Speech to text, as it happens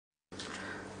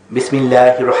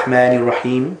বিসমিল্লাহির রহমানির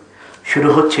রহিম। শুরু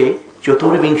হচ্ছে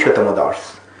 24তম দর্স।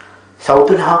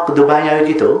 সাউতুল হক দুবাই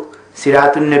আয়োজিত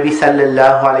সিরাতুন্নবী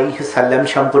সাল্লাল্লাহু আলাইহি সাল্লাম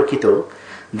সম্পর্কিত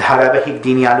ধারাবাহিক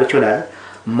দিনী আলোচনার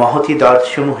মহতী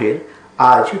দর্শসমূহের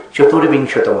আজ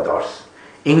 24তম দর্স।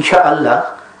 ইনশাআল্লাহ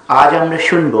আজ আমরা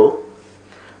শুনব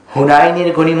হুনাইনের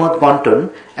গনিমত বন্টন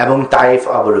এবং তায়েফ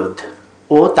অবরোধ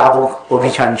ও তাবুক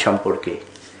অভিযান সম্পর্কে।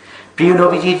 প্রিয়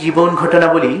নবীজির জীবন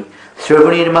ঘটনাবলী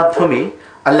শ্রবণের মাধ্যমে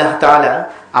আল্লাহ তাআলা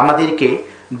আমাদেরকে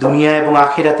দুনিয়া এবং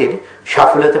আখিরাতের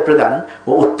সফলতা প্রদান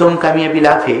ও উত্তম কামিয়াবি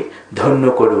লাভে ধন্য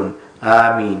করুন,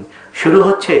 আমিন। শুরু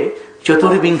হচ্ছে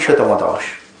 24তম দর্স।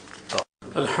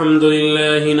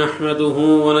 আলহামদুলিল্লাহ নাহমাদুহু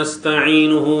ওয়া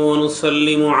নাস্তাঈনুহু ওয়া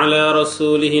নুসাল্লিমু আলা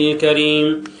রাসূলিহিল কারীম,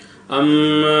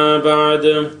 আম্মা বা'দ।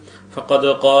 فقد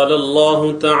قال الله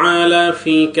تعالى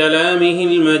في كلامه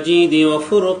المجيد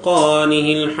وفرقانه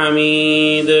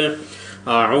الحميد: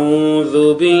 أعوذ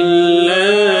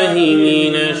بالله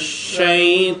من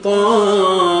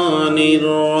الشيطان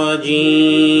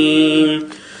الرجيم.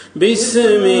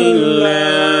 بسم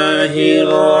الله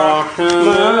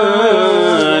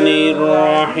الرحمن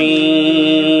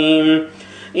الرحيم.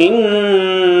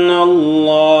 إن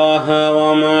الله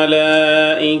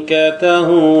وملائكته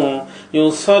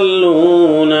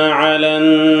يصلون على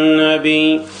النبي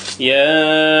يا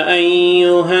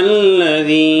أيها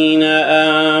الذين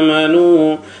آمنوا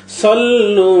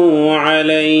صلوا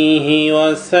عليه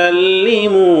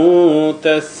وسلموا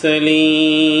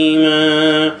تسليما.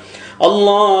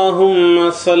 اللهم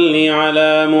صل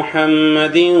على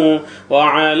محمد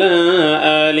وعلى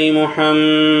آل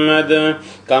محمد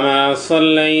كما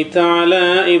صليت على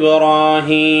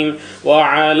إبراهيم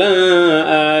وعلى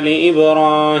آل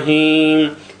إبراهيم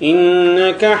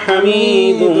إنك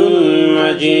حميد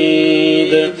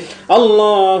مجيد.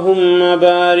 اللهم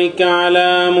بارك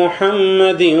على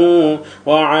محمد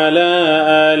وعلى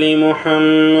آل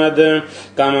محمد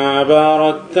كما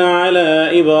باركت على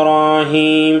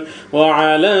إبراهيم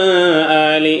وعلى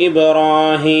آل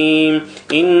إبراهيم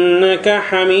إنك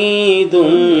حميد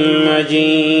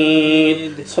مجيد.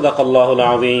 صدق الله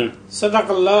العظيم.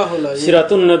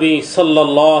 সিরাতুন্নবী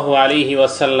সাল্লাল্লাহু আলাইহি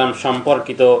ওয়াসাল্লাম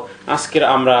সম্পর্কিত আজকের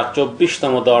আমরা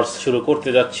 24তম দর্স শুরু করতে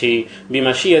যাচ্ছি।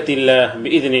 বিমাশিয়াতিল্লাহ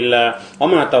বিইذনিল্লাহ ওয়া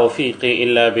মা তাওফীকি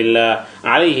ইল্লা বিল্লাহ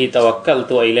আলাইহি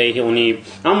তাওয়াক্কালতু ওয়া ইলাইহি উনীব।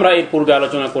 আমরা এর পূর্বে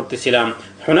আলোচনা করতেছিলাম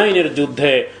হুনাইনের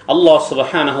যুদ্ধে আল্লাহ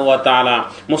সুবহানাহু ওয়া তাআলা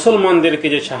মুসলমানদেরকে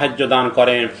যে সাহায্য দান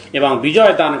করেন এবং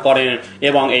বিজয় দান করেন,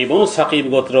 এবং এই বনু সাকিব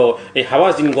গোত্র, এই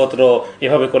হাওয়াজিন গোত্র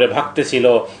এভাবে করে ভাগতেছিল,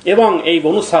 এবং এই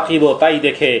বনু সাকিবও তাই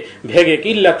দেখে ভেগে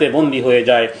কিল্লাতে বন্দী হয়ে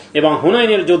যায়। এবং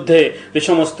হুনাইনের যুদ্ধে যে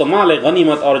সমস্ত মালে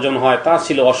গনিমত অর্জন হয় তা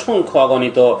ছিল অসংখ্য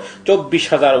অগণিত।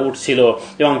 24,000 উট ছিল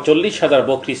এবং 40,000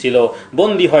 বকরি ছিল।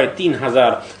 বন্দী হয়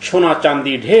 3,000। সোনা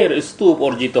চাঁদি ঢের স্তূপ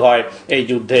অর্জিত হয় এই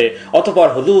যুদ্ধে। অতঃপর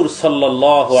হুজুর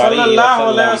সাল্লাল্লাহু আলাইহি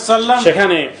ওয়াসাল্লাম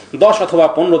সেখানে 10 অথবা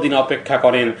 15 দিন অপেক্ষা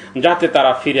করেন যাতে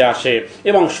তারা ফিরে আসে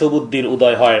এবং সুবুদ্ধির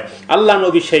উদয় হয়। আল্লাহ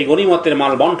নবী সেই গনিমতের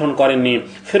মাল বন্টন করেননি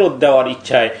ফেরত দেওয়ার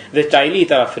ইচ্ছায়, যে চাইলেই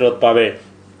তারা ফেরত পাবে।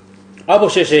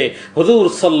 অবশেষে হুজুর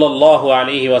সাল্লাল্লাহু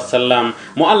আলাইহি ওয়াসাল্লাম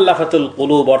মুআল্লাফাতুল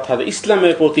কুলুব অর্থাৎ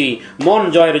ইসলামের প্রতি মন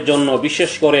জয়ের জন্য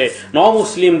বিশেষ করে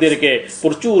নমুসলিমদেরকে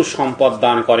প্রচুর সম্পদ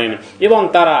দান করেন, এবং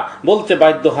তারা বলতে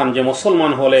বাধ্য হন যে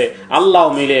মুসলমান হলে আল্লাহ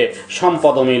মিলে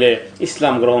সম্পদও মিলে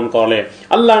ইসলাম গ্রহণ করলে।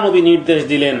 আল্লাহ নবী নির্দেশ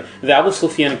দিলেন যে আবু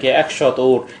সুফিয়ানকে 100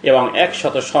 উট এবং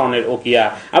 100 স্বর্ণের উকিয়া।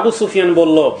 আবু সুফিয়ান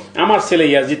বলল, আমার ছেলে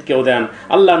ইয়াজিদকেও দেন।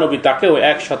 আল্লাহ নবী তাকেও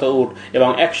 100 উট এবং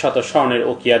 100 স্বর্ণের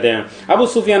উকিয়া দেন। আবু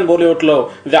সুফিয়ান বলে উঠল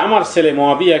যে আমার ছেলে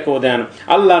মুআবিয়াকেও দেন।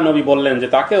 আল্লাহ নবী বললেন যে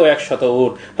তাকেও 100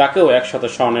 উট, তাকেও 100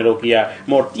 স্বর্ণের উকিয়া।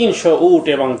 মোট 300 উট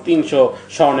এবং 300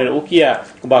 স্বর্ণের উকিয়া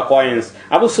বা কয়েন্স।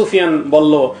 আবু সুফিয়ান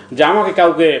বলল যে আমাকে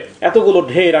কাউকে এতগুলো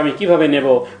ঢের আমি কিভাবে নেব,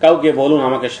 কাউকে বলুন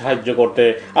আমাকে সাহায্য করতে।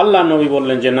 আল্লাহ নবী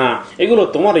বললেন যে না, এগুলো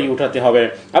তোমারই উঠাতে হবে।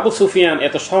 আবু সুফিয়ান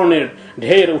এত স্বর্ণের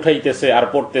ঢের উঠাইতেছে আর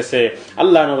পড়তেছে।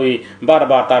 আল্লাহ নবী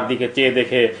বারবার তার দিকে চেয়ে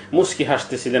দেখে মুস্কি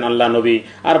হাসতেছিলেন আল্লাহ নবী,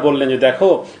 আর বললেন যে দেখো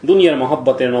দুনিয়ার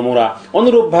মহব্বতের নমুনা।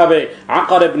 অনুরূপভাবে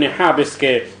আকার ইবনে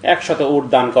হাবিসকে 100 উট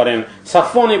দান করেন।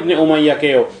 সাফওয়ান ইবনে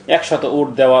উমাইয়াকেও 100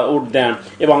 উট দেন,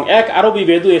 এবং এক আরবি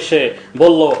বেদু এসে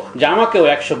বলল যে আমাকেও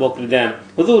 100 বকরি দেন।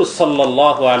 হুজুর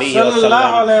সাল্লাল্লাহু আলাইহি ওয়াসাল্লাম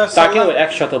তাকেও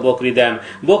 100 বকরি দেন।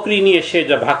 বকরি নিয়ে সে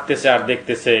যা ভাগতেছে আর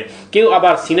দেখতেছে, কেউ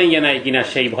আবার সিনাইয়া নেয় কিনা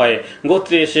সেই ভয়ে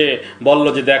গোত্রে এসে বলল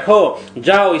যে দেখো,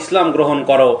 যাও ইসলাম গ্রহণ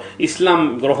করো। ইসলাম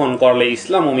গ্রহণ করলে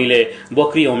ইসলামও মিলে,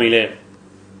 বকরিও মিলে।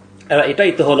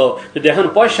 এটাই তো হলো, যদি এখন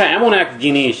পয়সা এমন এক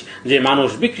জিনিস যে মানুষ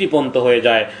বিক্রিপন্ত হয়ে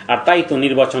যায়, আর তাই তো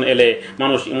নির্বাচন এলে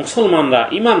মানুষ মুসলমানরা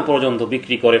ইমান পর্যন্ত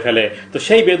বিক্রি করে ফেলে। তো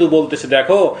সেই বেদু বলতেছে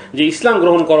দেখো যে ইসলাম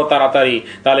গ্রহণ করো তাড়াতাড়ি,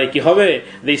 তাহলে কি হবে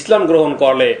যে ইসলাম গ্রহণ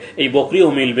করলে এই বকরিও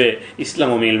মিলবে,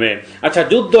 ইসলামও মিলবে। আচ্ছা,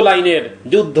 যুদ্ধ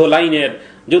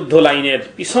লাইনের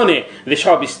পিছনে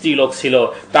যেসব স্ত্রী লোক ছিল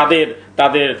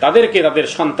তাদেরকে তাদের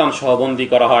সন্তান সহ বন্দী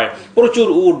করা হয়। প্রচুর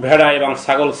উট, ভেড়া এবং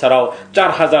ছাগল ছাড়াও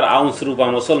 4000 আউন্স রূপা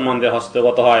মুসলমানদের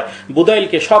হস্তগত হয়।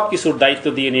 বুদাইলকে সবকিছুর দায়িত্ব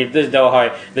দিয়ে নির্দেশ দেওয়া হয়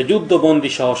যে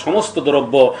যুদ্ধবন্দী সহ সমস্ত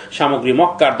দ্রব্য সামগ্রী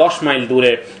মক্কার 10 মাইল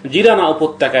দূরে জিরানা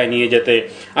উপত্যকায় নিয়ে যেতে।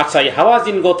 আচ্ছা, এই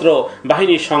হাওয়াজিন গোত্র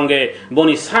বাহিনীর সঙ্গে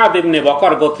বনি সাদ ইবনে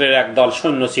বকর গোত্রের একদল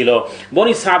সৈন্য ছিল।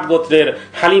 বনি সাদ গোত্রের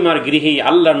হালিমার গৃহেই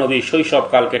আল্লাহ নবীর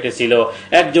শৈশবকাল কেটেছিল।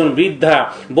 একজন বৃদ্ধা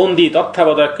বন্দী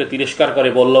তত্ত্বাবধায়ককে তিরস্কার করে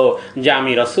বলল যে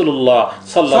আমি রাসূলুল্লাহ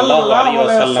সাল্লাল্লাহু আলাইহি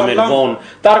ওয়াসাল্লামের বোন।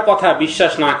 তার কথা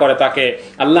বিশ্বাস না করে তাকে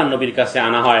আল্লাহ নবীর কাছে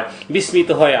আনা হয়। বিস্মিত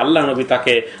হয়ে আল্লাহ নবী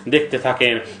তাকে দেখতে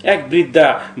থাকেন। এক বৃদ্ধা,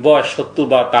 বয়স 70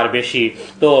 বা তার বেশি।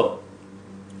 তো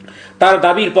তার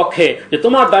দাবির পক্ষে যে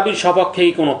তোমার দাবির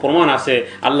সপক্ষেই কোনো প্রমাণ আছে?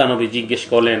 আল্লাহ নবী জিজ্ঞেস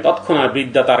করলেন। তৎক্ষণাৎ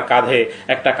বৃদ্ধা তার কাঁধে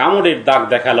একটা কামড়ের দাগ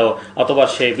দেখালো। অথবা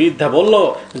সেই বৃদ্ধা বলল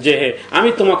যে আমি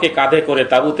তোমাকে কাঁধে করে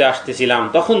তাঁবুতে আসতেছিলাম,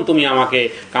 তখন তুমি আমাকে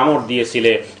কামড়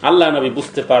দিয়েছিলে। আল্লাহ নবী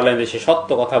বুঝতে পারলেন যে সে সত্য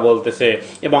কথা বলতেছে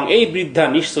এবং এই বৃদ্ধা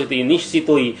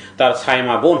নিশ্চিতই তার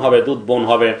ছাইমা বোন হবে, দুধ বোন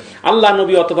হবে। আল্লাহ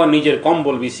নবী অথবা নিজের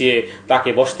কম্বল বিছিয়ে তাকে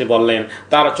বসতে বললেন।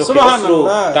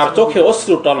 তার চোখে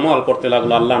অশ্রু টলমল করতে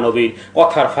লাগলো। আল্লাহ নবীর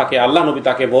কথার ফাঁকে আল্লাহ নবী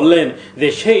তাকে বললেন যে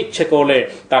সে ইচ্ছে করলে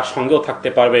তার সঙ্গেও থাকতে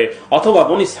পারবে অথবা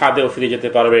বনি সাদেও ফিরে যেতে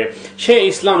পারবে। সে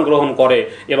ইসলাম গ্রহণ করে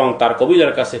এবং তার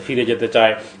কবিলার কাছে ফিরে যেতে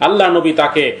চায়। আল্লাহ নবী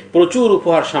তাকে প্রচুর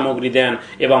উপহার সামগ্রী দেন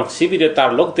এবং শিবিরে তার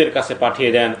লোকদের কাছে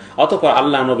পাঠিয়ে দেন। অতঃপর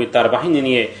আল্লাহ নবী তার বাহিনী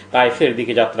নিয়ে তায়েফের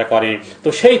দিকে যাত্রা করেন। তো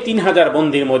সেই 3000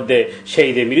 বন্দীর মধ্যে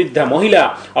সেই যে বৃদ্ধা মহিলা,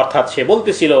 অর্থাৎ সে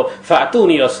বলতেছিল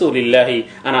ফাতুনি রাসূলিল্লাহি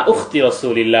আনা উখতি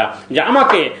রাসূলিল্লাহ, যে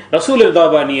আমাকে রাসূলের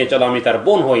দরবারে নিয়ে চলো, আমি তার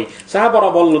বোন হই।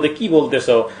 সাহাবারা বলল যে কি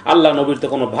বলতেছো? আল্লাহ নবীর তো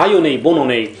কোনো ভাইও নেই, বোনও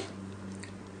নেই।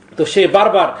 তো সে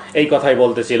বারবার এই কথাই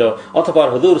বলতেছিল। অতঃপর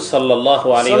হুজুর সাল্লাল্লাহু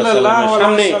আলাইহি ওয়াসাল্লামের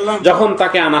সামনে যখন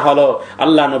তাকে আনা হলো,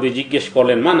 আল্লাহ নবী জিজ্ঞেস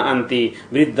করলেন মান আনতি?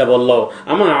 বৃদ্ধা বলল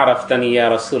আমা আরাফতানি ইয়া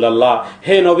রাসূলুল্লাহ,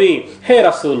 হে নবী, হে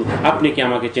রাসূল, আপনি কি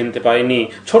আমাকে চিনতে পারেননি?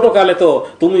 ছোটকালে তো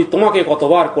তোমাকে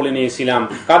কতবার কোলে নিয়েছিলাম,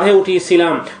 কাঁধে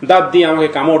উঠিয়েছিলাম, দাঁত দিয়ে আমাকে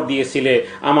কামড় দিয়েছিলে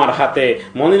আমার হাতে,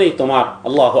 মনে নেই তোমার?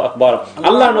 আল্লাহু আকবার।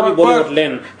 আল্লাহ নবী বলে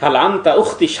উঠলেন হাল আনতা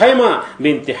উখতি শাইমা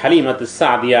বিনতি হালিমাতুস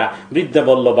সাদিয়া। বৃদ্ধা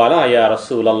বলল বালা ইয়া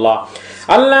রাসূলুল্লাহ।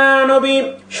 আল্লাহ নবী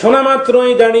শোনা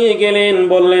মাত্রই দাঁড়িয়ে গেলেন,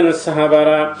 বললেন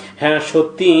সাহাবারা হ্যাঁ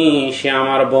সত্যি সে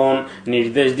আমার বোন।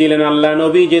 নির্দেশ দিলেন আল্লাহ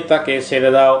নবী যে তাকে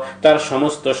ছেড়ে দাও, তার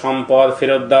সমস্ত সম্পদ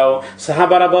ফেরত দাও।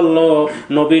 সাহাবারা বলল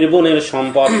নবীর বোনের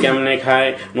সম্পদ কেমনে খায়?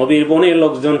 নবীর বোনের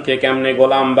লোকজনকে কেমনে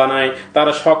গোলাম বানায়?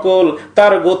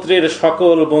 তার গোত্রের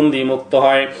সকল বন্দী মুক্ত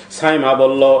হয়। সাইমা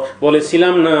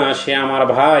বলেছিলাম না সে আমার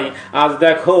ভাই? আজ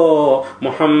দেখো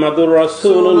মুহাম্মাদুর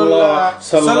রাসূলুল্লাহ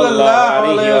সাল্লাল্লাহু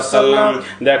আলাইহি ওয়াসাল্লাম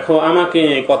দেখো আমাকে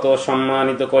কত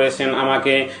সম্মানিত করেছেন,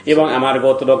 আমাকে এবং আমার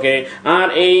গোত্রকে। আর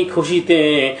এই খুশিতে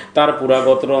তার পুরা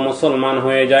গোত্র মুসলমান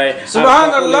হয়ে যায়।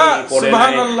 সুবহানাল্লাহ,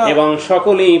 সুবহানাল্লাহ, এবং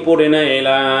সকলেই পড়ে নেয়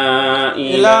লা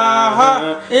ইলাহা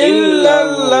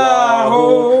ইল্লাল্লাহু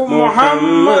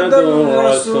মুহাম্মাদুর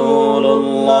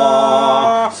রাসূলুল্লাহ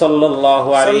সাল্লাল্লাহু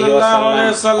আলাইহি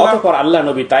ওয়াসাল্লাম। অতঃপর আল্লাহ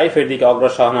নবী তায়েফের দিকে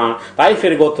অগ্রসর হন।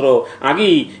 তায়েফের গোত্র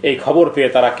আগেই এই খবর পেয়ে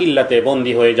তারা কিল্লাতে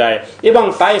বন্দী হয়ে যায় এবং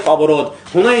তায়েফ অবরোধ,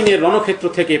 হুনাইনের রণক্ষেত্র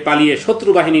থেকে পালিয়ে শত্রু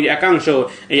বাহিনীর একাংশ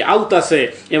এই আউতাসে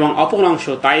এবং অপর অংশ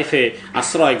তায়েফে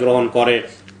আশ্রয় গ্রহণ করে।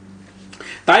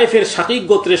 তায়েফের শাকিক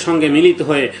গোত্রের সঙ্গে মিলিত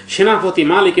হয়ে সেনাপতি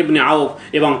মালিক ইবনে আউফ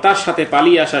এবং তার সাথে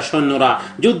পালিয়ে আসা সৈন্যরা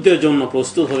যুদ্ধের জন্য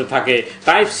প্রস্তুত হতে থাকে।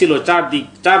 তায়েফ ছিল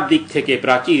চারদিক থেকে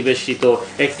প্রাচীর বেষ্টিত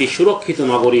একটি সুরক্ষিত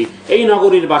নগরী। এই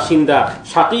নগরীর বাসিন্দা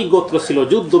শাকিক গোত্র ছিল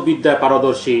যুদ্ধবিদ্যায়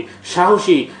পারদর্শী,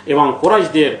 সাহসী এবং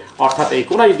কুরাইশদের অর্থাৎ এই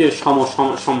কুরাইশদের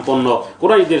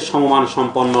কুরাইশদের সমমান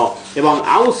সম্পন্ন এবং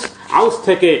আউস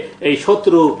থেকে এই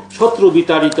শত্রু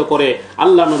বিতাড়িত করে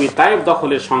আল্লাহ নবী তায়েফ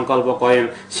দখলের সংকল্প করেন।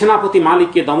 সেনাপতি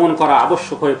মালিককে দমন করা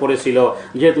আবশ্যক হয়ে পড়েছিল,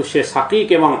 যেহেতু সে সাকিক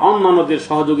এবং অন্যান্যদের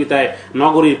সহযোগিতায়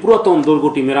নগরীর পুরাতন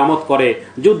দুর্গটি মেরামত করে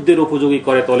যুদ্ধের উপযোগী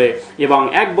করে তোলে এবং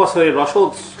 1 বছরের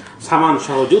রসদ সামান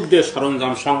সহ যুদ্ধের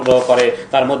সরঞ্জাম সংগ্রহ করে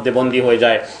তার মধ্যে বন্দী হয়ে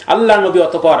যায়। আল্লাহ নবী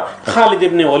অতঃপর খালিদ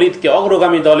ইবনে ওয়ালিদকে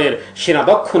অগ্রগামী দলের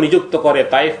সেনাধ্যক্ষ নিযুক্ত করে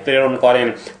তায়েফ প্রেরণ করেন।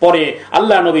 পরে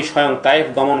আল্লাহ নবী স্বয়ং তায়েফ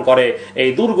গমন করে এই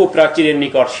দুর্গ প্রাচীরের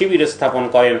নিকট শিবির স্থাপন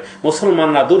করেন।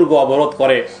 মুসলমানরা দুর্গ অবরোধ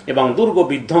করে এবং দুর্গ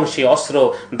বিধ্বংসী অস্ত্র,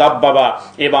 দাববাবা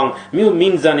এবং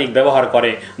মিনজানিক ব্যবহার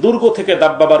করে। দুর্গ থেকে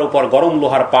দাববাবার উপর গরম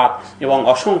লোহার পাত এবং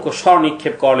অসংখ্য স্বর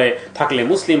নিক্ষেপ থাকলে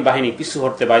মুসলিম বাহিনী পিছু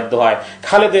হটতে বাধ্য হয়।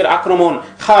 খালিদের আক্রমণ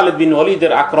খালিদ খালিদ বিন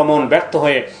ওয়ালিদের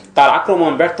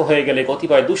আক্রমণ ব্যর্থ হয়ে গেলে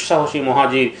কতিপয় দুঃসাহসী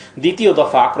মুহাজির দ্বিতীয়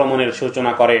দফা আক্রমণের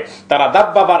সূচনা করে। তারা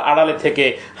দাব্বাবার আড়ালে থেকে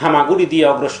হামাগুড়ি দিয়ে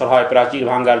অগ্রসর হয় প্রাচীর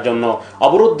ভাঙ্গার জন্য।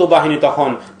 অবরুদ্ধ বাহিনী তখন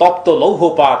তপ্ত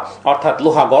লৌহপাত অর্থাৎ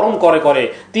লোহা গরম করে করে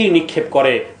তীর নিক্ষেপ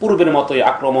করে পূর্বের মতোই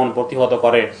আক্রমণ প্রতিহত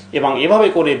করে এবং এভাবে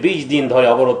করে 20 দিন ধরে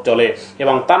অবরোধ চলে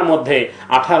এবং তার মধ্যে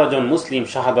 18 জন মুসলিম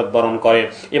শাহাদাত বরণ করে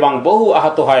এবং বহু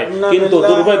আহত হয়। কিন্তু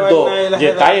দুর্ভাগ্য যে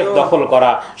তায়েফ দখল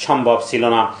করা সম্ভব ছিল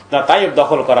না,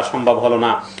 হলো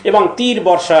না এবং তীর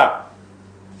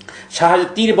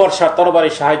বর্ষা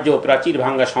তরবারি সাহায্য প্রাচীর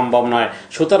ভাঙ্গা সম্ভব নয়।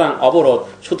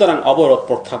 সুতরাং অবরোধ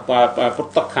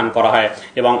প্রত্যাখ্যান করা হয়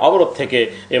এবং অবরোধ থেকে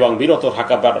এবং বিরত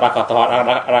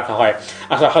রাখা হয়।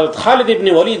 হযরত খালিদ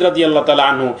ইবনে ওয়ালিদ রাদিয়াল্লাহু তাআলা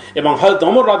আনহু এবং হযরত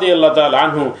ওমর রাদিয়াল্লাহু তাআলা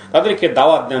আনহু তাদেরকে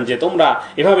দাওয়াত দেন যে তোমরা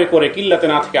এভাবে করে কিল্লাতে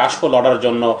না থেকে আসো লড়ার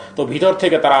জন্য। তো ভিতর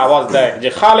থেকে তারা আওয়াজ দেয় যে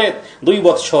খালিদ 2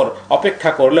 বৎসর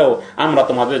অপেক্ষা করলেও আমরা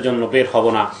তোমাদের জন্য বের হব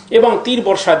না। এবং তীর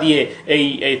বর্ষা দিয়ে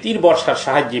এই তীর বর্ষার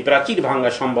সাহায্যে প্রাচীর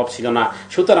ভাঙ্গা সম্ভব ছিল না।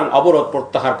 সুতরাং অবরোধ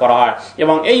প্রত্যাহার করা হয়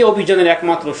এবং এই অভিযানের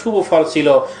একমাত্র শুভ ফল ছিল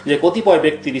যে কতিপয়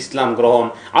ব্যক্তির ইসলাম গ্রহণ।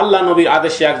 আল্লাহ নবীর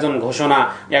আদেশে একজন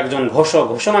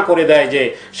ঘোষণা করে দেয় যে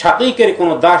শাকিকের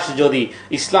কোনো দাস যদি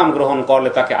ইসলাম গ্রহণ করলে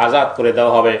তাকে আজাদ করে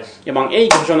দেওয়া হবে এবং এই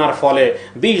ঘোষণার ফলে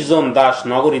 20 জন দাস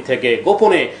নগরী থেকে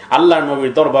গোপনে আল্লাহ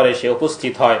নবীর দরবারে এসে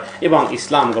উপস্থিত হয় এবং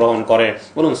ইসলাম গ্রহণ করে।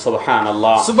 বলুন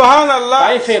সুবহানাল্লাহ।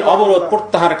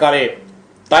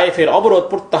 তায়েফের অবরোধ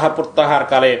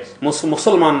প্রত্যাহারকালে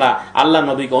মুসলমানরা আল্লাহ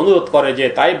নবীকে অনুরোধ করে যে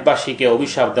তায়েফবাসীকে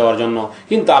অভিশাপ দেওয়ার জন্য,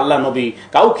 কিন্তু আল্লাহ নবী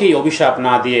কাউকেই অভিশাপ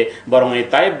না দিয়ে বরং এই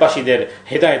তায়েফবাসীদের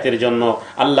হেদায়েতের জন্য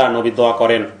আল্লাহ নবী দোয়া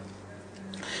করেন।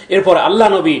 এরপর আল্লাহ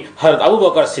নবী হযরত আবু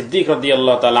বকর সিদ্দিক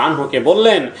রাদিয়াল্লাহু তাআলা আনহুকে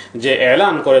বললেন যে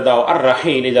এলান করে দাও আর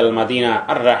রাহিল ইলাল মাদিনা,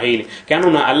 আর রাহিল,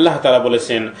 কেননা আল্লাহ তাআলা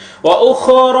বলেছেন ওয়া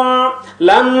উখরা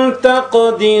লাম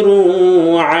তাকদিরু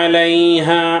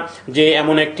আলাইহা, যে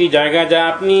এমন একটি জায়গা যা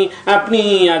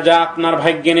আপনার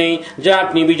ভাগ্যে নেই, যা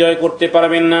আপনি বিজয় করতে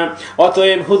পারবেন না।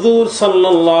 অতএব হুজুর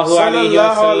সাল্লাল্লাহু আলাইহি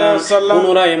ওয়াসাল্লাম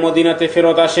পুনরায় মদিনাতে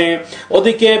ফেরত আসে।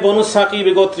 ওদিকে বনু সাকিব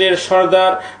গোত্রের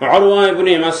সরদার উরওয়া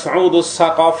ইবনে মাসউদ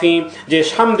আস-সাকাফি যে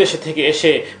শাম দেশে থেকে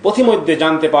এসে পথিমধ্যে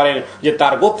জানতে পারেন যে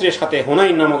তার গোত্রের সাথে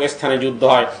হুনাইন নামক স্থানে যুদ্ধ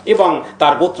হয় এবং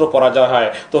তার গোত্র পরাজয় হয়,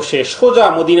 তো সে সোজা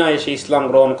মদিনায় এসে ইসলাম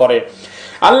গ্রহণ করে।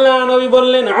 আল্লাহ নবী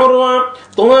বললেন উরওয়া,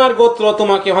 তোমার গোত্র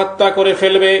তোমাকে হত্যা করে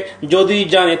ফেলবে যদি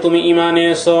জানে তুমি ঈমান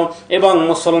এনেছো এবং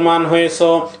মুসলমান হয়েছো।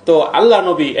 তো আল্লাহ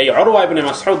নবী এই উরওয়া ইবনে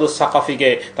মাসউদ আস-সাকাফিকে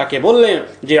তাকে বললেন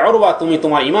যে উরওয়া, তুমি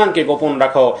তোমার ঈমানকে গোপন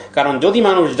রাখো, কারণ যদি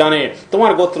মানুষ জানে,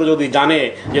 তোমার গোত্র যদি জানে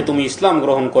যে তুমি ইসলাম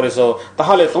গ্রহণ করেছো,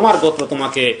 তাহলে তোমার গোত্র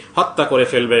তোমাকে হত্যা করে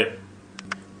ফেলবে।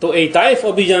 তো এই তায়েফ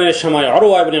অভিযানের সময়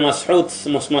উরওয়া ইবনে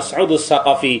মাসউদ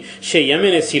আস-সাকাফি সে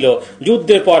ইয়েমেনে ছিল।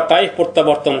 যুদ্ধের পর তায়েফ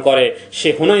প্রত্যাবর্তন করে। সে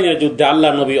হুনাইনের যুদ্ধে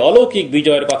আল্লাহ নবী অলৌকিক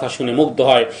বিজয়ের কথা শুনে মুগ্ধ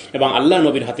হয় এবং আল্লাহ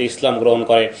নবীর হাতে ইসলাম গ্রহণ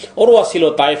করে। উরওয়া ছিল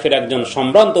তায়েফের একজন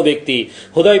সম্ভ্রান্ত ব্যক্তি।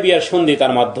 হুদায়বিয়ার সন্ধি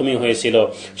তার মাধ্যমে হয়েছিল।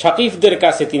 সাকিফদের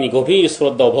কাছে তিনি গভীর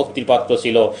শ্রদ্ধা ও ভক্তির পাত্র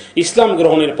ছিল। ইসলাম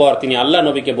গ্রহণের পর তিনি আল্লাহ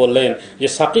নবীকে বললেন যে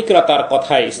সাকিকরা তার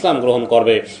কথায় ইসলাম গ্রহণ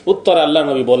করবে। উত্তরে আল্লাহ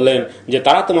নবী বললেন যে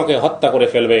তারা তোমাকে হত্যা করে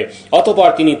ফেলবে।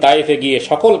 অতঃপর তিনি তায়েফে গিয়ে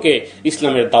সকলকে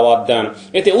ইসলামের দাওয়াত দেন।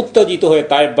 এতে উত্তেজিত হয়ে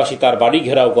তায়েফবাসী তার বাড়ি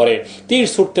ঘেরাও করে, তীর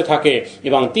ছুটতে থাকে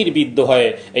এবং তীর বিদ্ধ হয়ে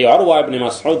এই উরওয়া ইবনে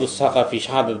মাসউদ আস-সাকাফি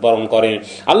শাহাদাত বরণ করেন।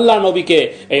 আল্লাহ নবীকে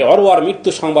এই উরওয়ার মৃত্যু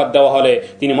সংবাদ দেওয়া হলে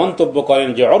তিনি মন্তব্য করেন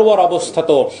যে উরওয়ার অবস্থা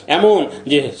তো এমন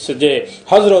যে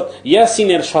হযরত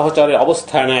ইয়াসিনের সহচরের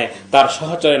অবস্থায় নেয়। তার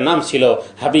সহচরের নাম ছিল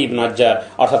হাবিব নাজ্জার,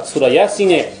 অর্থাৎ সূরা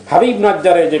ইয়াসিনে হাবিব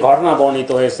নাজ্জারের যে ঘটনা বর্ণিত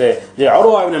হয়েছে, যে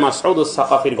উরওয়া ইবনে মাসউদ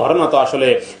আস-সাকাফির ঘটনা তো আসলে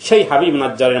সেই হাবিব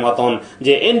নাজ্জারের মতন,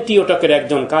 যে এন্টিওটাকের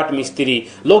একজন কাঠ মিস্ত্রি।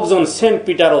 লোকজন সেন্ট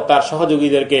পিটার ও তার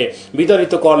সহযোগীদেরকে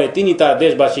বিতাড়িত করলে তিনি তার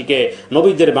দেশবাসীকে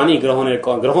নবীদের বাণী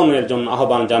গ্রহণের জন্য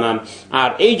আহ্বান জানান, আর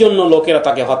এই জন্য লোকেরা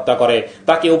তাকে হত্যা করে।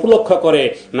 তাকে উপলক্ষ করে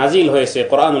নাজিল হয়েছে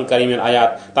কোরআনুল কারীমের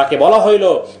আয়াত। তাকে বলা হইল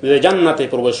যে জান্নাতে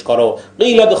প্রবেশ করো,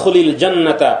 কিলা দুখুলিল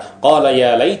জান্নাতা ক্বালা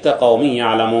ইয়া লাইতা কওমি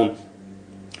ইয়ালামুন।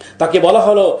 তাকে বলা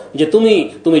হলো যে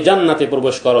তুমি জান্নাতে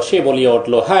প্রবেশ করো। সে বলিয়া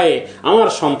উঠল, হায়, আমার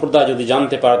সম্প্রদায় যদি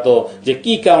জানতে পারতো যে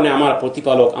কি কারণে আমার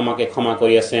প্রতিপালক আমাকে ক্ষমা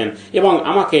করিয়াছেন এবং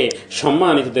আমাকে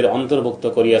সম্মানিতদের অন্তর্ভুক্ত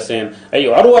করিয়াছেন। এই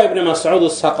উরওয়া ইবনে মাসউদ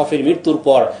আস-সাকাফির মৃত্যুর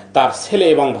পর তার ছেলে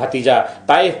এবং ভাতিজা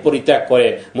তায়েফ পরিত্যাগ করে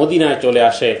মদিনায় চলে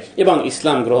আসে এবং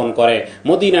ইসলাম গ্রহণ করে।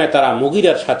 মদিনায় তারা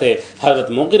মুগিরার সাথে, হযরত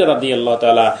মুগিরা রাদিয়াল্লাহু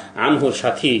তাআলা আনহুর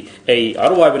সাথী এই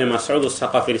উরওয়া ইবনে মাসউদ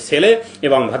আস-সাকাফির ছেলে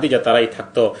এবং ভাতিজা তারাই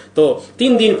থাকতো। তো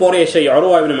 3 দিন পরে সেই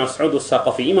উরওয়া ইবনে মাসউদ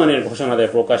আস-সাকাফি ঈমানের ঘোষণা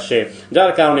দেয় প্রকাশ্যে,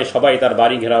 যার কারণে সবাই তার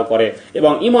বাড়ি ঘেরাও করে।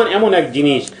 এবং ঈমান এমন এক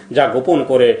জিনিস যা গোপন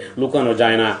করে লুকানো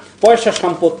যায় না। পয়সা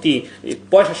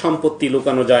সম্পত্তি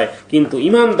লুকানো যায়, কিন্তু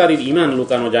ঈমানদারির ঈমান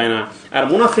লুকানো যায় না। আর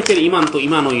মুনাফিকের ঈমান তো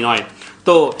ঈমানই নয়।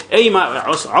 তো এই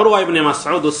উরওয়া ইবনে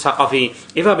মাসউদ আস-সাকাফি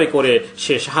এভাবে করে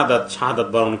সে শাহাদাত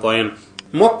বরণ করেন।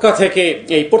 মক্কা থেকে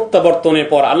এই প্রত্যাবর্তনের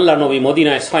পর আল্লাহ নবী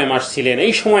মদিনায় 6 মাস ছিলেন।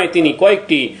 এই সময় তিনি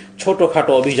কয়েকটি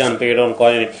ছোটখাটো অভিযান প্রেরণ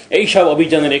করেন। এইসব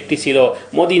অভিযানের একটি ছিল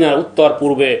মদিনার উত্তর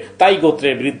পূর্বে তাই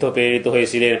গোত্রের বিরুদ্ধে প্রেরিত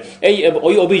হয়েছিলেন।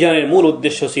 ওই অভিযানের মূল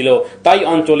উদ্দেশ্য ছিল তাই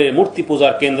অঞ্চলের মূর্তি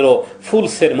পূজার কেন্দ্র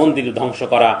ফুলসের মন্দির ধ্বংস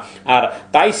করা। আর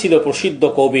তাই ছিল প্রসিদ্ধ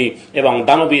কবি এবং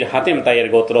দানবীর হাতেম তাইয়ের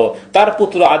গোত্র। তার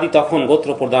পুত্র আদি তখন গোত্র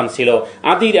প্রধান ছিল।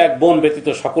 আদির এক বোন ব্যতীত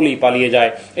সকলেই পালিয়ে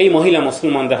যায়। এই মহিলা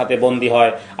মুসলমানদের হাতে বন্দী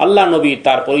হয়। আল্লাহ নবী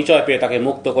তার পরিচয় পেয়ে তাকে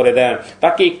মুক্ত করে দেন।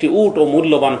 তাকে একটি উট ও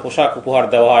মূল্যবান পোশাক উপহার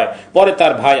দেওয়া হয়। পরে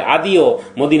তার ভাই আদিও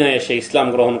মদিনায় এসে ইসলাম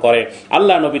গ্রহণ করে।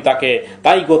 আল্লাহ নবী তাকে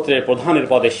তাই গোত্রের প্রধানের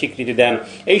পদে স্বীকৃতি দেন।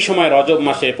 এই সময় রজব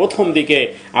মাসের প্রথম দিকে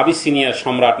আবিসিনিয়ার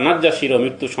সম্রাট নাজ্জাশীরও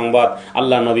মৃত্যু সংবাদ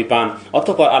আল্লাহ নবী পান।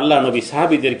 অতঃপর আল্লাহ নবী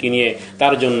সাহাবীদেরকে নিয়ে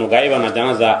তার জন্য গায়বানা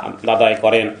জানাজা আদায়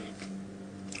করেন।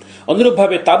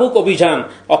 অনুরূপভাবে তাবুক অভিযান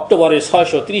অক্টোবরের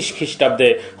 630 খ্রিস্টাব্দে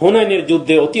হুনাইনের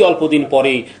যুদ্ধে অতি অল্প দিন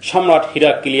পরেই সম্রাট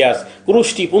হিরাক্লিয়াস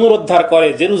ক্রুশটি পুনরুদ্ধার করে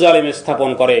জেরুজালেমে স্থাপন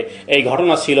করে। এই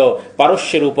ঘটনা ছিল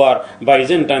পারস্যের উপর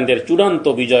বাইজেন্টাইনদের চূড়ান্ত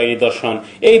বিজয় নিদর্শন।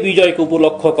 এই বিজয়কে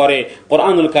উপলক্ষ করে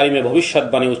কোরআনুল কারিমে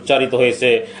ভবিষ্যৎবাণী উচ্চারিত হয়েছে,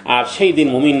 আর সেই দিন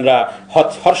মুমিনরা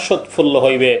হর্ষোৎফুল্ল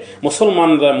হইবে।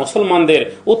 মুসলমানদের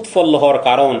উৎফুল্ল হওয়ার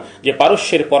কারণ যে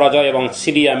পারস্যের পরাজয় এবং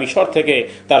সিরিয়া মিশর থেকে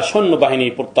তার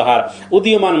সৈন্যবাহিনীর প্রত্যাহার।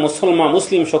 উদীয়মান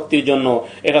মুসলিম শক্তির জন্য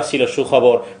এটা ছিল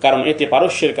সুখবর, কারণ এতে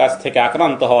পারস্যের কাছ থেকে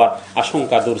আক্রান্ত হওয়ার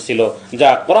আশঙ্কা দূর ছিল, যা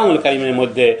কোরআনুল কারিমের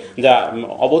মধ্যে যা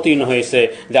অবতীর্ণ হয়েছে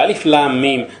যে আলিফ লাম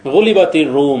মিম গুলিবাতির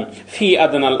রুম ফি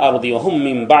আদনাল আরদি ওয়া হুম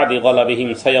মিন বাদি গলাবিহিম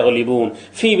সায়াগলিবুন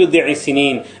ফি বিদঈ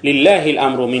সিনিন লিল্লাহিল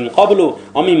আমরু মিন ক্বাবলু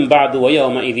ওয়া মিন বাদু ওয়া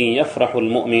ইয়াওমা ইযিন ইয়াফরাহুল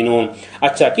মুমিনুন।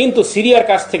 আচ্ছা, কিন্তু সিরিয়ার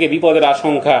কাছ থেকে বিপদের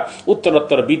আশঙ্কা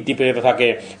উত্তরোত্তর বৃদ্ধি পেতে থাকে।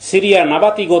 সিরিয়ার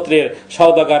নাবাতি গোত্রের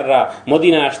সওদাগাররা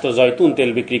মদিনায় আসতো জয়তুন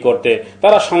তেল বিক্রি করতে।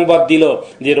 তারা সংবাদ দিল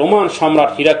যে রোমান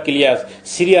সম্রাট হিরাক্লিয়াস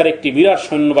সিরিয়ার একটি বিরাট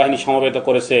সৈন্যবাহিনী সমবেত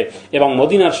করেছে এবং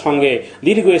মদিনার সঙ্গে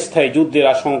দীর্ঘস্থায়ী যুদ্ধের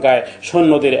আশঙ্কায়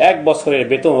সৈন্যদের 1 বছরের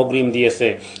বেতন অগ্রিম দিয়েছে।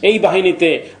 এই বাহিনীতে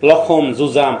লখম,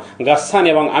 জুজাম, গাসসান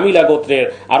এবং আমিলা গোত্রের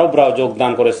আরবরাও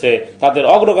যোগদান করেছে। তাদের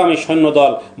অগ্রগামী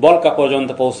সৈন্যদল বলকা পর্যন্ত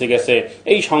পৌঁছে গেছে।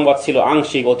 এই সংবাদ ছিল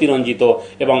আংশিক অতিরঞ্জিত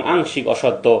এবং আংশিক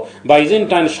অসত্য।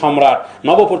 বাইজেন্টাইন সম্রাট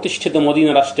নবপ্রতিষ্ঠিত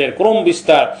মদিনা রাষ্ট্রের ক্রম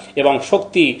বিস্তার এবং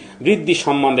শক্তি বৃদ্ধি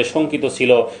সম্বন্ধে শঙ্কিত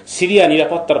ছিল। সিরিয়া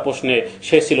নিরাপত্তার প্রশ্নে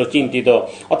সে ছিল চিন্তিত।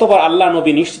 অতঃপর আল্লাহ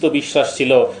নবী নিশ্চিত বিশ্বাস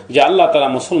ছিল যে আল্লাহ তাআলা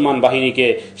মুসলমান বাহিনীকে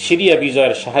সিরিয়া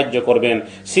বিজয়ের সাহায্য করবেন।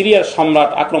 সিরিয়ার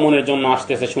সম্রাট আক্রমণের জন্য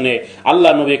আসতেছে শুনে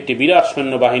আল্লাহ নবী একটি বিরাট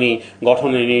সৈন্যবাহিনী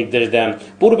গঠনের নির্দেশ দেন।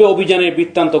 পূর্বে অভিযানের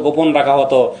বৃত্তান্ত গোপন রাখা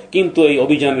হতো, কিন্তু এই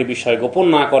অভিযানের বিষয় গোপন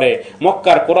না করে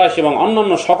মক্কার কুরাইশ এবং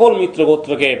অন্যান্য সকল মিত্র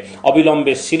গোত্রকে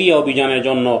অবিলম্বে সিরিয়া অভিযানের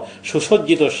জন্য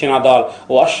সুসজ্জিত সেনাদল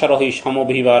ও অশ্বারোহী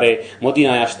সমভিবারে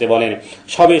মদিনায় আসতে বলেন।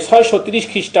 সবে 630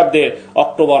 খ্রিস্টাব্দের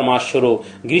অক্টোবর মাস শুরু।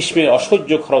 গ্রীষ্মের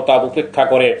অসহ্য খরতাপ উপেক্ষা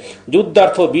করে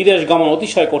যুদ্ধার্থ বিদেশ গমন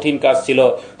অতিশয় কঠিন কাজ ছিল।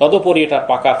 তদুপরি এটা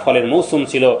পাকা ফলের মৌসুম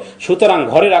ছিল, সুতরাং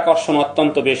ঘরের আকর্ষণ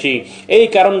অত্যন্ত বেশি। এই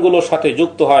কারণগুলোর সাথে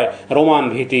যুক্ত হয় রোমান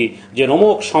ভীতি যে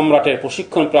রোমক সম্রাটের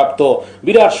প্রশিক্ষণপ্রাপ্ত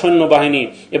বিরাট সৈন্যবাহিনী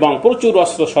এবং প্রচুর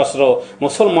অস্ত্রশস্ত্র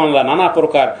মুসলমানরা নানা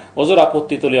প্রকার ওজর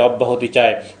আপত্তি তুলে অব্যাহতি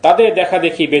চায়। তাদের দেখা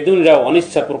দেখি বেদুনরাও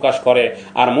অনিচ্ছা প্রকাশ করে।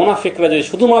 আর মুনাফিকরা যে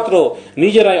শুধুমাত্র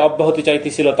নিজেরাই অব্যাহতি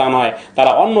চাইতেছিল তা নয়,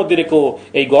 তারা অন্যদেরকেও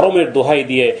এই গরমের দোহাই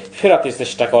দিয়ে ফেরাতে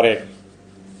চেষ্টা করে।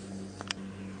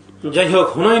 যাই হোক,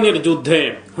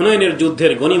 হুনাইনের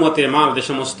যুদ্ধের গনিমতের মাল যে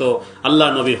সমস্ত আল্লাহ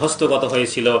নবীর হস্তগত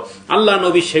হয়েছিল, আল্লাহ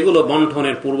নবী সেগুলো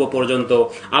বন্টনের পূর্ব পর্যন্ত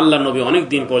আল্লাহ নবী অনেক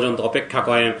দিন পর্যন্ত অপেক্ষা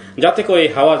করেন, যাতে করে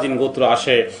হাওয়াজিন গোত্র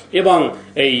আসে এবং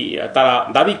এই তারা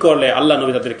দাবি করলে আল্লাহ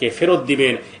নবী তাদেরকে ফেরত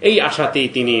দিবেন। এই আশাতেই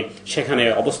তিনি সেখানে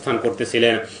অবস্থান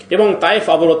করতেছিলেন এবং তায়েফ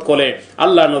অবরোধ করে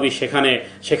আল্লাহ নবী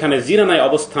সেখানে জিরানায়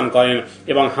অবস্থান করেন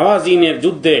এবং হাওয়াজিনের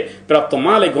যুদ্ধে প্রাপ্ত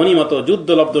মালে গনিমত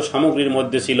যুদ্ধলব্ধ সামগ্রীর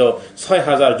মধ্যে ছিল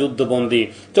 6000 যুদ্ধবন্দী,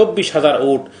 24,000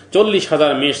 উট,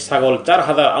 40,000 মেষ ছাগল,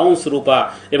 4,000 আউন্স রূপা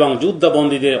এবং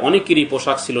যুদ্ধবন্দীদের অনেকেরই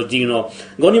পোশাক ছিল জীর্ণ।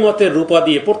 গনিমতের রূপা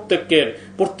দিয়ে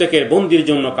প্রত্যেকের বন্দির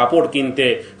জন্য কাপড় কিনতে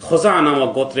খোজা নামক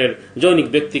গোত্রের জৈনিক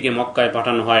ব্যক্তিকে মক্কায়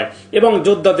পাঠানো হয় এবং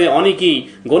যোদ্ধাদের অনেকেই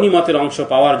গনিমতের অংশ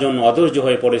পাওয়ার জন্য অধৈর্য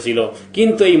হয়ে পড়েছিল।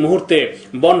 কিন্তু এই মুহূর্তে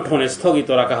বন্টন স্থগিত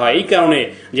রাখা হয় এই কারণে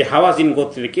যে হাওয়াজিন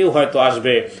গোত্রের কেউ হয়তো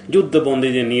আসবে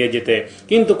যুদ্ধবন্দীদের নিয়ে যেতে।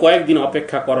 কিন্তু কয়েকদিন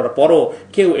অপেক্ষা করার পরও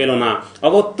কেউ এলো না।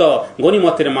 অগত্যা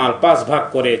গনিমতের মাল 5 ভাগ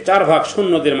করে 4 ভাগ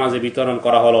সৈন্যদের মাঝে বিতরণ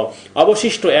করা হলো,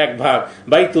 অবশিষ্ট 1 ভাগ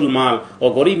বাইতুল মাল ও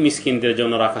গরিব মিসকিনদের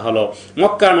জন্য রাখা হলো।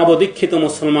 মক্কার নবদীক্ষিত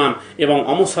মুসলমান এবং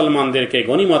অমুসলমানদেরকে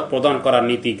গনিমত প্রদান করার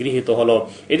নীতি গৃহীত হলো।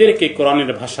 এদেরকে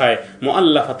কোরআনের ভাষায়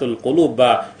মুআল্লাফাতুল কুলুব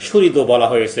বা শুরিদও বলা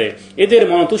হয়েছে। এদের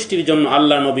মনতুষ্টির জন্য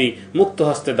আল্লাহ নবী মুক্ত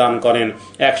হস্তে দান করেন।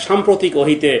 এক সাম্প্রতিক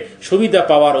ওহীতে সুবিধা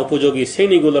পাওয়ার উপযোগী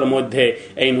শ্রেণীগুলোর মধ্যে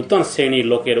এই নূতন শ্রেণীর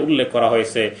লোকের উল্লেখ করা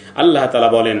হয়েছে। আল্লাহ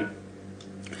তাআলা বলেন,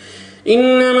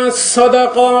 إنما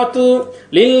الصدقات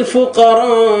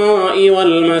للفقراء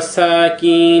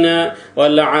والمساكين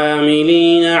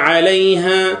والعاملين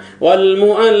عليها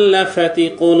والمؤلفة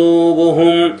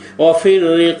قلوبهم وفي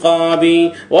الرقاب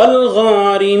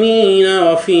والغارمين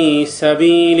وفي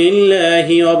سبيل الله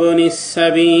وابن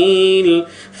السبيل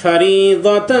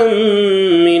فريضة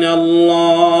من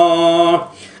الله।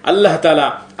 আল্লাহ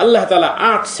তাআলা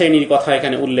 8 শ্রেণীর কথা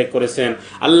এখানে উল্লেখ করেছেন।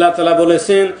 আল্লাহ তাআলা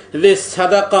বলেছেন যে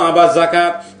সাদাকা বা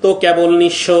যাকাত তো কেবল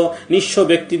নিঃস্ব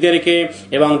ব্যক্তিদেরকে,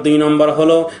 এবং 2 নম্বর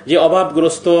হলো যে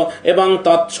অভাবগ্রস্ত এবং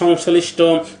তৎসংশ্লিষ্ট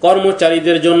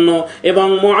কর্মচারীদের জন্য, এবং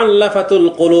মুআল্লাফাতুল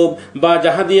কুলুব বা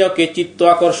যাহাদিয়াকে চিত্ত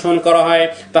আকর্ষণ করা হয়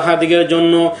তাহাদিগের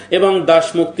জন্য, এবং দাস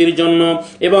মুক্তির জন্য,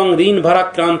 এবং ঋণ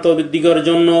ভারাক্রান্ত দিগের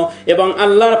জন্য, এবং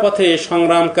আল্লাহর পথে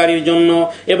সংগ্রামকারীর জন্য,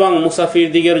 এবং মুসাফির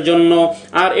দিগের জন্য।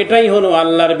 আর এটাই হলো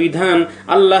আল্লাহর বিধান।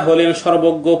 আল্লাহ হলেন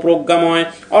সর্বজ্ঞ প্রজ্ঞাময়।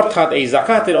 অর্থাৎ এই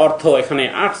যাকাতের অর্থ এখানে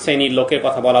 8 শ্রেণীর লোকের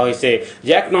কথা বলা হয়েছে।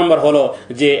 যে 1 নম্বর হলো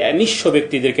যে নিঃস্ব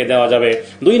ব্যক্তিদেরকে দেওয়া যাবে,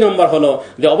 2 নম্বর হলো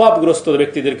যে অভাবগ্রস্ত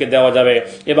ব্যক্তিদেরকে দেওয়া যাবে,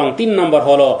 এবং 3 নম্বর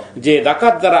হলো যে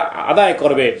যাকাত যারা আদায়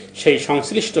করবে সেই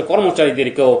সংশ্লিষ্ট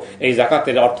কর্মচারীদেরকেও এই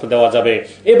যাকাতের অর্থ দেওয়া যাবে।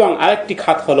 এবং আরেকটি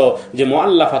খাত হলো যে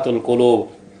মুআল্লাফাতুল কুলুব,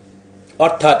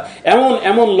 অর্থাৎ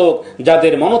এমন লোক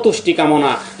যাদের মনতুষ্টি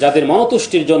কামনা, যাদের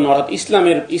মনতুষ্টির জন্য অর্থাৎ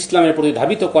ইসলামের প্রতি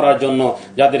ধাবিত করার জন্য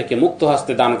যাদেরকে মুক্ত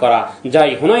হস্তে দান করা।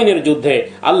 যাই হুনাইনের যুদ্ধে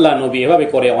আল্লাহ নবী এভাবে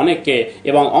করে অনেককে,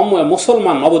 এবং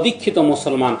মুসলমান নবদীক্ষিত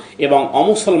মুসলমান এবং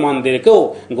অমুসলমানদেরকেও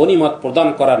গনিমত প্রদান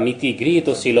করার নীতি গৃহীত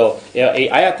ছিল এই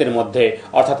আয়াতের মধ্যে।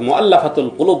 অর্থাৎ মুআল্লাফাতুল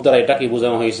কুলুব দ্বারা এটাকে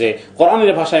বোঝানো হয়েছে।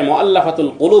 কোরআনের ভাষায়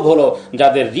মুআল্লাফাতুল কুলুব হলো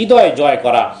যাদের হৃদয় জয়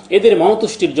করা। এদের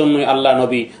মনতুষ্টির জন্যই আল্লাহ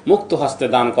নবী মুক্ত হস্তে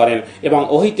দান করেন। এবং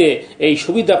ওহিতে এই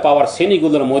সুবিধা পাওয়ার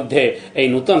শ্রেণীগুলোর মধ্যে এই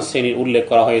নূতন শ্রেণীর উল্লেখ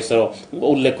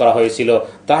করা হয়েছিল।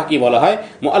 তাহা কি বলা হয়?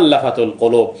 মুআল্লাফাতুল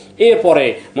কুলুব। এরপরে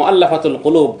মুআল্লাফাতুল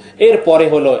কুলুব এরপরে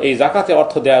হলো এই যাকাতে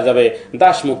অর্থ দেওয়া যাবে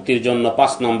দাস মুক্তির জন্য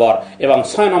 5 নম্বর, এবং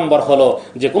 6 নম্বর হলো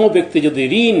যে কোনো ব্যক্তি যদি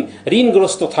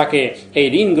ঋণগ্রস্ত থাকে এই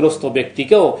ঋণগ্রস্ত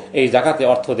ব্যক্তিকেও এই যাকাতে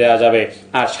অর্থ দেওয়া যাবে।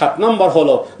 আর 7 নম্বর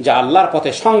হলো যে আল্লাহর পথে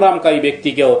সংগ্রামকারী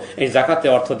ব্যক্তিকেও এই যাকাতে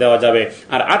অর্থ দেওয়া যাবে।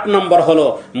 আর 8 নম্বর হলো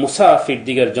মুসাফির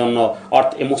দিগের জন্য,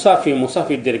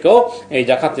 মুসাফিরদেরকেও এই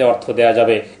যাকাতে অর্থ দেওয়া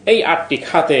যাবে। এই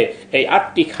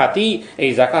 8টি খাতই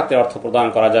এই যাকাতের অর্থ প্রদান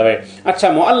করা যাবে। আচ্ছা,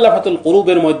 মুআল্লাফাতুল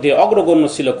কুলুবের মধ্যে অগ্রগণ্য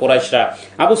ছিল কুরাইশরা।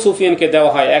 আবু সুফিয়ানকে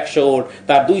দেওয়া হয় 100 উট,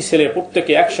 তার 2 ছেলের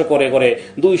প্রত্যেকে 100 করে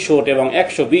 200 উট এবং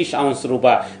 120 আউন্স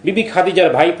রূপা। বিবি খাদিজার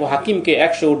ভাইপো হাকিমকে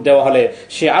 100 উট দেওয়া হলে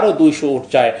সে আরো 200 উট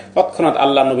চায়। তৎক্ষণাৎ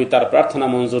আল্লাহ নবী তার প্রার্থনা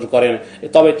মঞ্জুর করেন।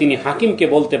 তবে তিনি হাকিমকে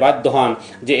বলতে বাধ্য হন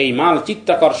যে এই মাল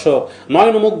চিত্তাকর্ষক,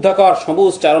 নয়নমুগ্ধকর,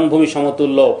 সবুজ চারণভূমি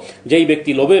সমতুল্য। যেই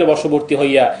ব্যক্তি লোভের বশবর্তী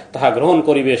হইয়া তাহা গ্রহণ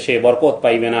করিবে সে বরকত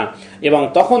পাইবে না, এবং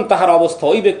তখন তাহার অবস্থা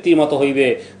ওই ব্যক্তির মতো হইবে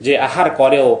যে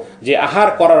আহার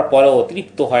করার পরেও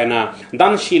তৃপ্ত হয় না।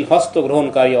 দানশীল হস্ত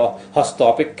গ্রহণকারী হস্ত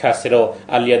অপেক্ষা শ্রেয়।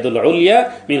 আলিয়াদুল উলিয়া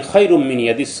মিন খায়রুম মিন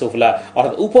ইয়াদিস সুফলা,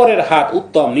 অর্থাৎ উপরের হাত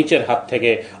উত্তম নিচের হাত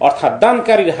থেকে, অর্থাৎ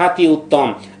দানকারীর হাতই উত্তম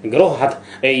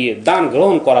এই দান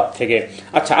গ্রহণ করার থেকে।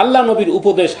 আচ্ছা, আল্লাহ নবীর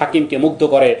উপদেশ হাকিমকে মুগ্ধ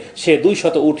করে। সে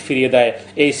 200 উট ফিরিয়ে দেয়।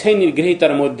 এই শ্রেণীর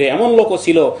গৃহীতার মধ্যে এমন লোকও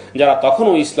ছিল যারা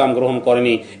তখনও ইসলাম গ্রহণ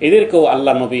করেনি। এদেরকেও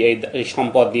আল্লাহ নবী এই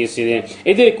সম্পদ দিয়েছিলেন।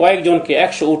 এদের কয়েকজনকে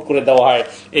 100 উট করে দেওয়া হয়।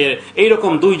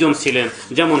 এইরকম 2 জন ছিলেন,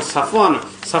 যেমন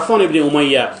সাফওয়ান ইবনে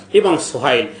উমাইয়া এবং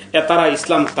সুহাইল।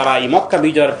 তারা এই মক্কা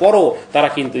বিজয়ের পরও তারা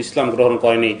কিন্তু ইসলাম গ্রহণ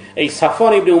করেনি। এই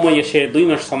সাফওয়ান ইবনে উমাইয়া সে 2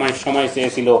 মাস সময়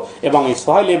চেয়েছিল, এবং এই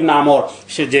সুহাইল ইবনে আমর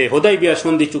সে যে হুদাইবিয়া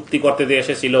সন্ধি চুক্তি করতে দিয়ে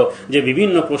এসেছিল, যে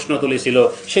বিভিন্ন প্রশ্ন তুলেছিল,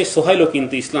 সেই সুহাইলও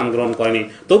কিন্তু ইসলাম গ্রহণ করেনি।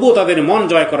 তবুও তাদের মন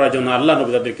জয় করার জন্য আল্লাহ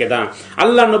নবী তাদেরকে দান,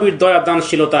 আল্লাহ নবীর দয়া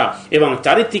দানশীলতা এবং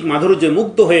চারিত্রিক মাধুর্যে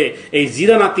মুগ্ধ হয়ে এই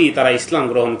জিরানাতি তারা ইসলাম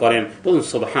গ্রহণ করেন। বলুন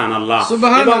সুবহানাল্লাহ।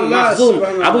 এবং মাখজুম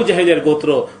আবু জাহেলের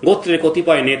গোত্রের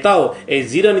কতিপয় নেতাও এই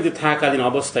জিরানিতে থাকাকালীন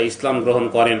অবস্থায় ইসলাম গ্রহণ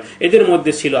করেন। এদের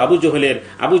মধ্যে ছিল আবু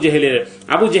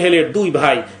জেহেলের 2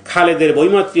 ভাই, খালেদের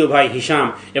বৈমাত্রীয় ভাই হিশাম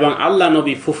এবং আল্লাহ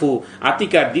নবী ফুফু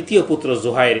আতিকা উমাইয়ার দ্বিতীয় পুত্র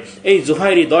জুহাইর। এই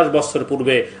জুহাইরই 10 বছর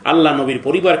পূর্বে আল্লাহ নবীর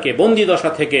পরিবারকে বন্দী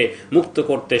দশা থেকে মুক্ত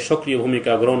করতে সক্রিয়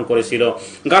ভূমিকা গ্রহণ করেছিল।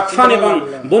 গাতফান এবং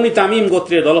বনি তামিম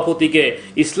গোত্রের দলপতিকে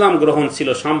ইসলাম গ্রহণ ছিল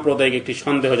সাম্প্রদায়িক একটি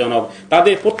সন্দেহজনক।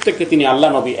 তাদের প্রত্যেককে তিনি আল্লাহ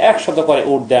নবী 100 করে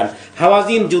উট দেন।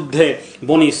 হাওয়াজিন যুদ্ধে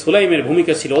বনি সুলাইমের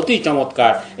ভূমিকা ছিল অতি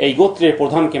চমৎকার। এই গোত্রের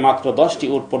প্রধানকে মাত্র 10টি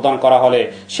উট প্রদান করা হলে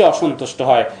সে অসন্তুষ্ট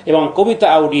হয় এবং কবিতা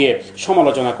আউড়িয়ে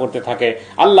সমালোচনা করতে থাকে।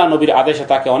 আল্লাহ নবীর আদেশে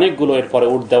তাকে অনেকগুলো এরপরে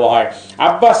উট দেওয়া হয়।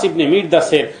 আব্বাস ইবনে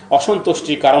মিরদাসের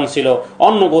অসন্তুষ্টির কারণ ছিল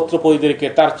অন্য গোত্রপতিদেরকে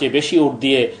তার চেয়ে বেশি উট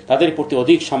দিয়ে তাদের প্রতি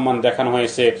অধিক সম্মান দেখানো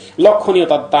হয়েছে। লক্ষণীয়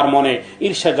তার মনে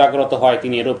ঈর্ষা জাগ্রত হয়,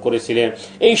 তিনি এরূপ করেছিলেন।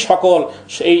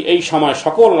 এই সময়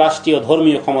সকল রাষ্ট্রীয়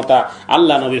ধর্মীয় ক্ষমতা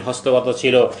আল্লাহ নবীর হস্তগত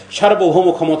ছিল। সার্বভৌম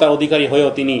ক্ষমতার অধিকারী হয়েও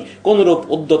তিনি কোনরূপ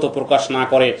উদ্যত প্রকাশ না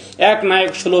করে এক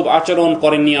নায়ক সুলভ আচরণ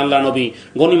করেননি আল্লাহ নবী।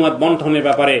 গনিমত বন্টনের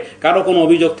ব্যাপারে কারো কোনো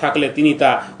অভিযোগ থাকলে তিনি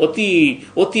তা অতি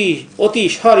অতি অতি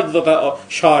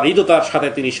সহৃদতার সাথে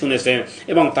তিনি শুনেছেন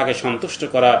এবং তাকে সন্তুষ্ট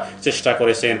করার চেষ্টা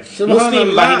করেছেন।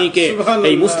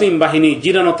 মুসলিম বাহিনী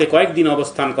জিরানোতে কয়েকদিন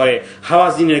অবস্থান করে।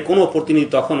 হাওয়াজিনের কোনো প্রতিনিধি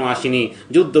তখনও আসেনি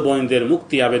যুদ্ধবন্দীদের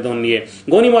মুক্তি আবেদন নিয়ে।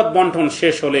 গনিমত বন্টন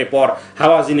শেষ হলে পর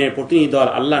হাওয়াজিনের প্রতিনিধি দল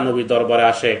আল্লাহ নবীর দরবারে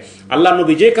আসে। আল্লাহ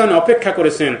নবী যে কারণে অপেক্ষা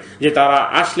করেছেন যে তারা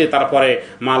আসলে তারপরে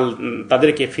মাল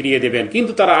তাদেরকে ফিরিয়ে দেবেন,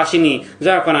 কিন্তু তারা আসেনি,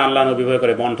 যার কারণে আল্লাহ নবী ভয়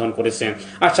করে বন্টন করেছেন।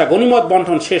 আচ্ছা, গনিমত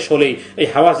বন্টন শেষ হলেই এই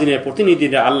হাওয়াজিনের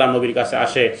প্রতিনিধিরা আল্লাহ নবীর কাছে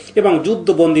আসে এবং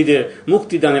যুদ্ধবন্দীদের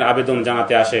মুক্তিদানের আবেদন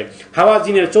জানাতে আসে।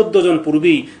 হাওয়াজিনের 14 জন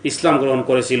পূর্বেই ইসলাম গ্রহণ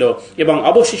করেছিল এবং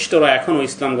অবশিষ্টরা এখনও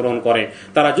ইসলাম গ্রহণ করে।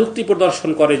 তারা যুক্তি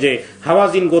প্রদর্শন করে যে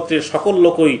হাওয়াজিন গোত্রের সকল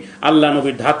লোকই আল্লাহ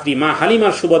নবীর ধাত্রী মা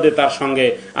হালিমার সুবাদে তার সঙ্গে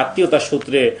আত্মীয়তার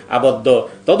সূত্রে আবদ্ধ।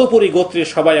 তদুপরি গোত্রের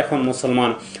সবাই এখন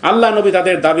মুসলমান। আল্লাহ নবী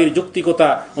তাদের দাবির যুক্তিকতা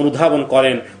অনুধাবন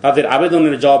করেন। তাদের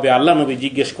আবেদনের জবাবে আল্লাহ নবী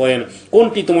জিজ্ঞেস করেন,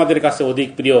 কোনটি তোমাদের কাছে অধিক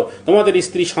প্রিয়, তোমাদের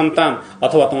স্ত্রী সন্তান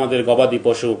অথবা তোমাদের গবাদি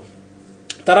পশু?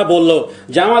 তারা বলল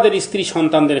যে আমাদের স্ত্রী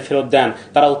সন্তানদের ফেরত দেন।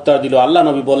 তারা উত্তর দিল, আল্লাহ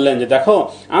নবী বললেন যে দেখো,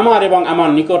 আমার এবং আমার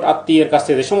নিকট আত্মীয়ের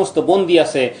কাছে যে সমস্ত বন্দী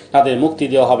আছে তাদের মুক্তি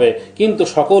দেওয়া হবে, কিন্তু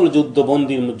সকল যুদ্ধ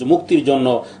বন্দীর মুক্তির জন্য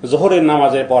জোহরের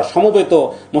নামাজের পর সমবেত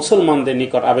মুসলমানদের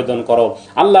নিকট আবেদন করো।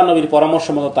 আল্লাহ নবীর পরামর্শ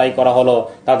মতো তাই করা হলো।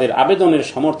 তাদের আবেদনের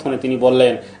সমর্থনে তিনি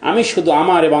বললেন, আমি শুধু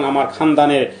আমার এবং আমার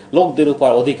খানদানের লোকদের উপর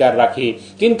অধিকার রাখি,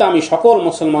 কিন্তু আমি সকল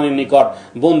মুসলমানের নিকট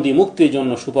বন্দী মুক্তির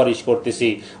জন্য সুপারিশ করতেছি।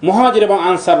 মুহাজির এবং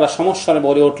আনসাররা সমস্যার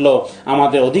বলে উঠল,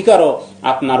 আমাদের অধিকারও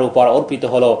আপনার উপর অর্পিত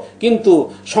হলো, কিন্তু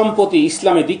সম্প্রতি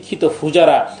ইসলামে দীক্ষিত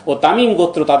ফুজারা ও তামিম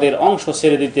গোত্র তাদের অংশ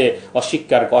ছেড়ে দিতে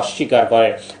অস্বীকার করে।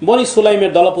 বনি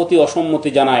সুলাইমের দলপতি অসম্মতি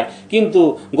জানায়, কিন্তু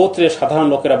গোত্রের সাধারণ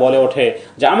লোকেরা বলে ওঠে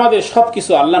যে আমাদের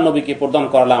সবকিছু আল্লাহ নবীকে প্রদান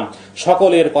করলাম।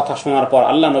 সকলের কথা শোনার পর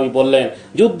আল্লাহ নবী বললেন,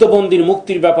 যুদ্ধবন্দীর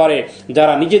মুক্তির ব্যাপারে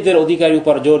যারা নিজেদের অধিকারের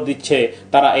উপর জোর দিচ্ছে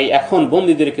তারা এই এখন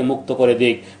বন্দীদেরকে মুক্ত করে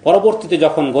দিক। পরবর্তীতে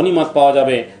যখন গনিমত পাওয়া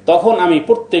যাবে তখন আমি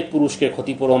প্রত্যেক পুরুষকে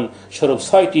ক্ষতিপূরণ স্বরূপ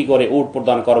 6টি করে উট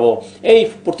প্রদান করব। এই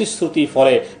প্রতিশ্রুতির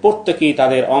ফলে প্রত্যেকেই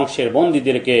তাদের অংশের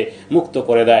বন্দীদেরকে মুক্ত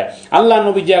করে দেয়। আল্লাহ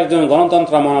নবী যে একজন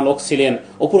গণতন্ত্রমনা লোক ছিলেন,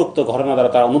 উপরোক্ত ঘটনা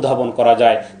দ্বারা তা অনুধাবন করা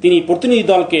যায়। তিনি প্রতিনিধি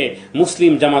দলকে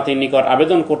মুসলিম জামাতের নিকট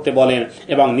আবেদন করতে বলেন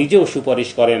এবং নিজেও সুপারিশ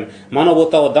করেন।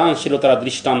 মানবতা ও দানশীলতার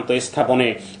দৃষ্টান্ত স্থাপনে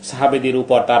সাহাবেদের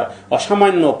উপর তার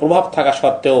অসামান্য প্রভাব থাকা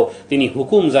সত্ত্বেও তিনি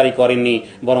হুকুম জারি করেননি,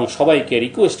 বরং সবাইকে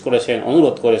রিকোয়েস্ট করেছেন,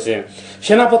 অনুরোধ করেছেন।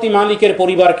 সেনাপতি মালিকের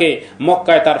পরিবারকে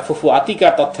মক্কায় তার ফুফু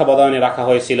আতিকার তত্ত্বাবধানে রাখা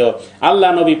হয়েছিল। আল্লাহ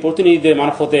নবী প্রতিনিধিদের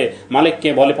মারফতে মালিককে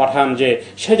বলে পাঠান যে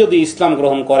সে যদি ইসলাম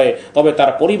গ্রহণ করে তবে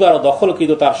তার পরিবার ও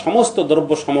দখলকৃত তার সমস্ত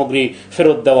দ্রব্য সামগ্রী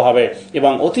ফেরত দেওয়া হবে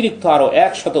এবং অতিরিক্ত আরো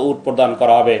 100 উট প্রদান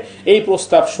করা হবে। এই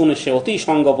প্রস্তাব শুনে সে অতি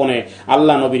সংগোপনে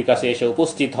আল্লাহ নবীর কাছে এসে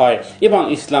উপস্থিত হয় এবং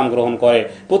ইসলাম গ্রহণ করে।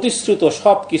 প্রতিশ্রুত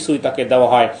সব কিছুই তাকে দেওয়া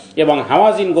হয় এবং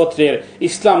হাওয়াজিন গোত্রের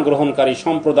ইসলাম গ্রহণকারী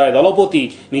সম্প্রদায় দলপতি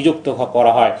নিযুক্ত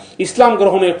করা হয়। ইসলাম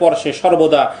গ্রহণের পর সে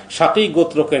সর্বদা সাকিক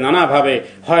গোত্রকে নানাভাবে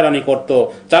হয়রানি করত,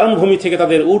 চারণভূমি থেকে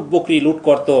তাদের উট বকরি লুট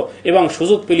করত এবং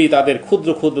সুযোগ পেলেই তাদের ক্ষুদ্র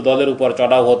ক্ষুদ্র দলের উপর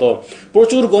চড়াও হতো।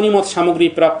 প্রচুর গনিমত সামগ্রী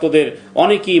প্রাপ্তদের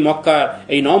অনেকেই মক্কার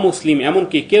এই মুসলিম,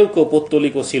 এমনকি কেউ কেউ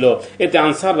পৌত্তলিকও ছিল। এতে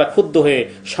আনসাররা ক্ষুব্ধ হয়ে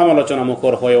সমালোচনা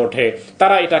মুখর হয়ে ওঠে।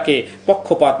 তারা এটাকে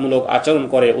পক্ষপাতমূলক আচরণ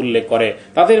করে উল্লেখ করে।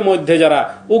 তাদের মধ্যে যারা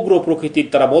উগ্র প্রকৃতির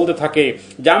তারা বলতে থাকে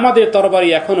যে আমাদের তরবারি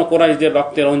এখনো কোরাইশদের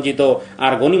রক্তে রঞ্জিত,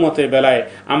 আর গনিমতের বেলায়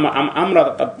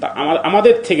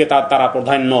আমাদের থেকে তারা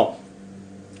প্রাধান্য।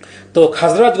 তো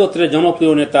খাজরাজ গোত্রের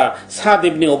জনপ্রিয় নেতা সাদ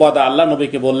ইবনে ওবাদা আল্লাহ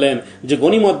নবীকে বললেন যে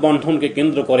গনিমত বন্টনকে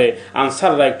কেন্দ্র করে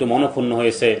আনসাররা একটু মনক্ষুণ্ণ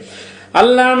হয়েছে।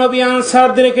 আল্লাহ নবী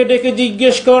আনসারদেরকে ডেকে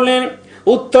জিজ্ঞেস করলেন,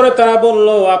 উত্তরে তারা বলল,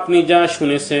 আপনি যা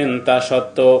শুনেছেন তা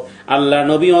সত্য। আল্লাহ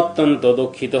নবী অত্যন্ত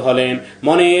দুঃখিত হলেন,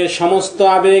 মনের সমস্ত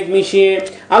আবেগ মিশিয়ে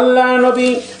আল্লাহ নবী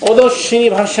ওদস্বিনী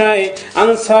ভাষায়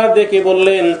আনসারদেরকে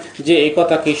বললেন যে এই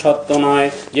কথা কি সত্য নয়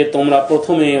যে তোমরা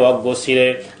প্রথমে অজ্ঞ ছিলে,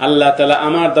 আল্লাহ তাআলা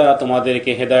আমার দ্বারা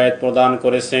তোমাদেরকে হেদায়েত প্রদান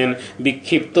করেছেন,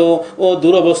 বিক্ষিপ্ত ও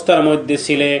দুরবস্থার মধ্যে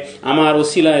ছিলে, আমার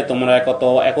উসিলায় তোমরা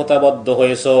একতাবদ্ধ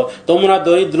হয়েছো, তোমরা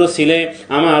দরিদ্র ছিলে,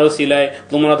 আমার উসিলায়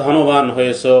তোমরা ধনবান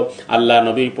হয়েছো। আল্লাহ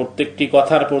নবী প্রত্যেকটি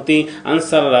কথার প্রতি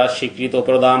আনসাররা স্বীকৃত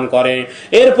প্রদান করে।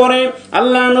 এরপরে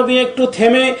আল্লাহ নবী একটু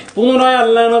থেমে পুনরায়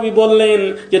আল্লাহ নবী বললেন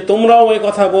যে তোমরাও এই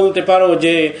কথা বলতে পারো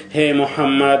যে হে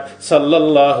মুহাম্মদ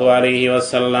সাল্লাল্লাহু আলাইহি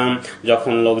ওয়াসাল্লাম,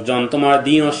 যখন লোকজন তোমার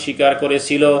দ্বীন অস্বীকার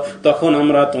করেছিল তখন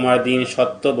আমরা তোমার দ্বীন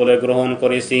সত্য বলে গ্রহণ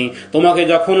করেছি, তোমাকে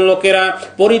যখন লোকেরা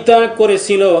পরিত্যাগ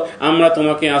করেছিল আমরা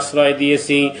তোমাকে আশ্রয়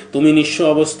দিয়েছি, তুমি নিঃস্ব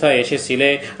অবস্থায় এসেছিলে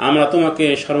আমরা তোমাকে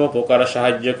সর্বপ্রকার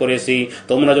সাহায্য করেছি,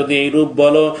 তোমরা যদি এই রূপ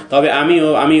বলো তবে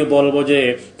আমিও বলবো যে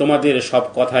তোমাদের সব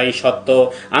কথাই সত্য।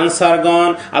 আনসারগণ,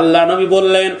 আল্লাহ নবী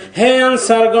বললেন, হে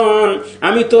আনসারগণ,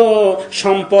 আমি তো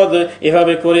সম্পদ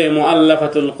এভাবে করে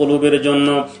মুআল্লাফাতুল কুলুবের জন্য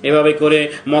এভাবে করে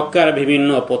মক্কার বিভিন্ন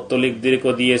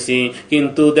পত্তলিকদেরকে দিয়েছি,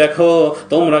 কিন্তু দেখো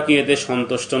তোমরা কি এতে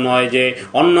সন্তুষ্ট নয় যে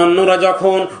অন্যান্যরা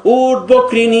যখন উট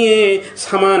বকরি নিয়ে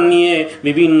সামান নিয়ে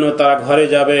বিভিন্ন তারা ঘরে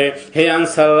যাবে, হে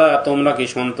আনসাররা তোমরা কি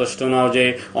সন্তুষ্ট নও যে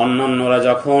অন্যান্যরা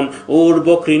যখন উট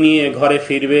বকরি নিয়ে ঘরে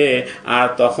ফিরবে আর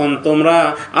তখন তোমরা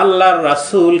আল্লাহর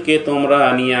রাসূলকে তোমরা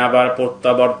নিয়ে আবার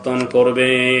প্রত্যাবর্তন করবে।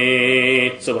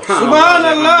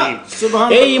 সুবহানাল্লাহ।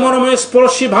 এই মর্মে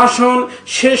স্পর্শী ভাষণ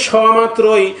শেষ হওয়া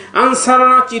মাত্রই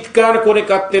আনসাররা চিৎকার করে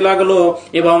কাঁদতে লাগলো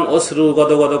এবং অশ্রু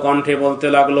গদগদ কণ্ঠে বলতে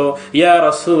লাগলো, ইয়া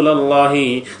রাসূলুল্লাহ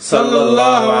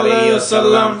সাল্লাল্লাহু আলাইহি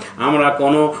ওয়াসাল্লাম, আমরা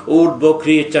কোনো উট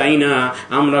বকরি চাই না,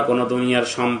 আমরা কোনো দুনিয়ার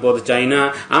সম্পদ চাই না,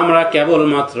 আমরা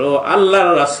কেবলমাত্র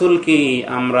আল্লাহর রাসূলকে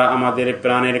আমরা আমাদের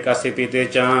প্রাণের কাছে পেতে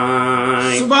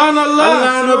চাই। সুবহানাল্লাহ।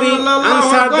 আল্লাহ নবী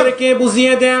আনসারদেরকে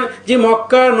বুঝিয়ে দেন যে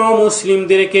মক্কার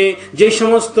মুসলিমদেরকে যে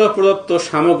সমস্ত প্রদত্ত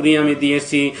সামগ্রী আমি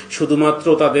দিয়েছি শুধুমাত্র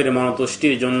তাদের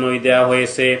মনতুষ্টির জন্যই দেয়া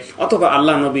হয়েছে। অথবা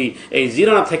আল্লাহ নবী এই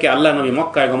জিরানা থেকে আল্লাহ নবী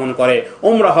মক্কায় গমন করে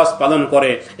উমরা হজ পালন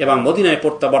করে এবং মদিনায়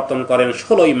প্রত্যাবর্তন করেন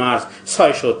 16 মার্চ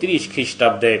 630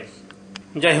 খ্রিস্টাব্দে।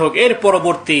 যাই হোক, এর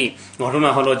পরবর্তী ঘটনা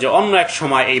হলো যে অন্য এক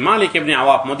সময় এই মালিক ইবনে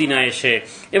আওয়াফ মদিনায় এসে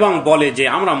এবং বলে যে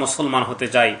আমরা মুসলমান হতে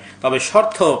চাই, তবে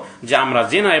শর্ত যে আমরা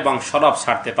জিনা এবং শরাব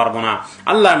ছাড়তে পারবো না।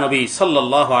 আল্লাহ নবী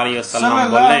সাল্লাল্লাহু আলাইহি ওয়াসাল্লাম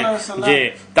বললেন যে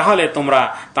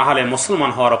তাহলে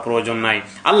মুসলমান হওয়ার প্রয়োজন নাই।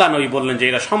 আল্লাহ নবী বললেন যে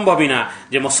এটা সম্ভবই না,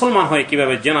 যে মুসলমান হয়ে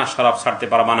কিভাবে জিনা শরাব ছাড়তে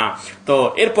পারবা না। তো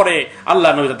এরপরে আল্লাহ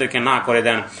নবী তাদেরকে না করে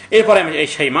দেন। এরপরে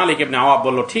সেই মালিক ইবনে আওয়াফ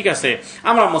বলল, ঠিক আছে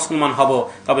আমরা মুসলমান হব,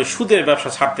 তবে সুদের ব্যবসা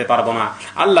ছাড়তে পারবো না।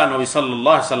 আল্লাহ নবী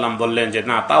সাল্লাল্লাহু আলাইহি ওয়াসাল্লাম বললেন যে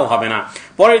না, তাও হবে না।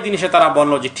 পরের দিন এসে তারা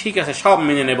বলল যে ঠিক আছে সব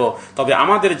মেনে নেব, তবে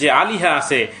আমাদের যে আলিহা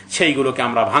আছে সেইগুলোকে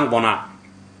আমরা ভাঙবো না।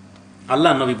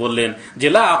 আল্লাহ নবী বললেন যে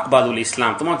লা আকবাদুল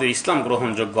ইসলাম, তোমাদের ইসলাম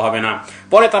গ্রহণযোগ্য হবে না।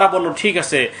 পরে তারা বলল ঠিক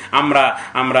আছে আমরা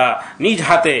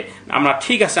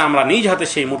নিজ হাতে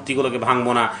সেই মূর্তিগুলোকে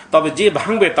ভাঙবো না, তবে যে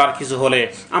ভাঙবে তার কিছু হলে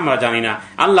আমরা জানি না।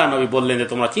 আল্লাহ নবী বললেন যে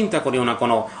তোমরা চিন্তা করিও না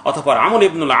কোনো। অতঃপর আমর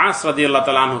ইবনুল আস রাদিয়াল্লাহু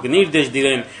তাআলা আনহুকে নির্দেশ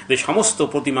দিলেন যে সমস্ত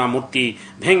প্রতিমা মূর্তি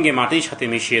ভেঙে মাটির সাথে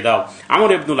মিশিয়ে দাও। আমর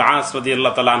ইবনুল আস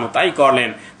রাদিয়াল্লাহু তাআলা আনহু তাই করলেন।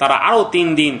 তারা আরো 3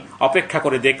 দিন অপেক্ষা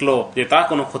করে দেখলো যে তার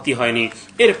কোনো ক্ষতি হয়নি।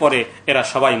 এরপরে এরা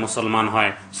সবাই মুসলমান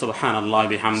হয়। সুবহানাল্লাহ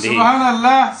বিহামদিহি।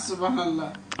 সুবহানাল্লাহ সুবহানাল্লাহ।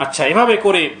 আচ্ছা, এভাবে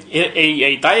করে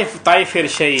এই তায়েফের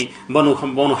সেই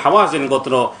বনু হাওয়াজিন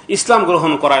গোত্র ইসলাম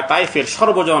গ্রহণ করায় তায়েফের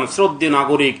সর্বজন শ্রদ্ধেয়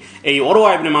নাগরিক এই উরওয়া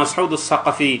ইবনে মাসউদ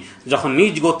আস-সাকাফি যখন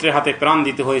নিজ গোত্রের হাতে প্রাণ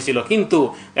দিতে হয়েছিল, কিন্তু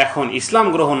এখন ইসলাম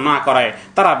গ্রহণ না করায়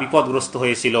তারা বিপদগ্রস্ত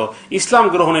হয়েছিল। ইসলাম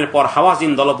গ্রহণের পর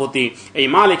হাওয়াজিন দলপতি এই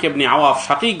মালিক ইবনে আওয়াফ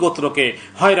শাকিক গোত্রকে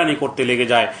হয়রানি করতে লেগে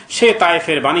যায়। সে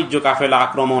তায়েফের বাণিজ্য কাফেলা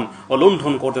আক্রমণ ও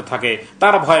লুণ্ঠন করতে থাকে।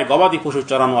 তার ভয়ে গবাদি পশু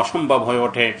চরানো অসম্ভব হয়ে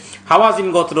ওঠে। হাওয়াজিন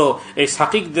গোত্র এই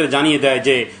শাকিকদের জানিয়ে দেয়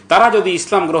যে তারা যদি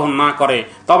ইসলাম গ্রহণ না করে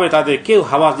তবে তাদের কেউ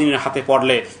হাওয়াজিনের হাতে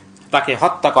পড়লে তাকে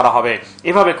হত্যা করা হবে।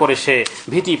 এভাবে করে সে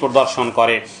ভীতি প্রদর্শন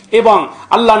করে এবং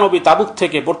আল্লাহ নবী তাবুক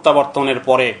থেকে প্রত্যাবর্তনের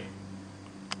পরে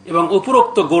এবং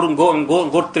উপরোক্ত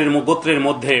গোত্রের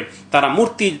মধ্যে তারা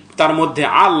মূর্তি, তার মধ্যে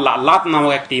লাত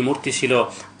নামক একটি মূর্তি ছিল।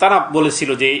 তারা বলেছিল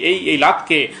যে এই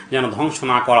লাতকে যেন ধ্বংস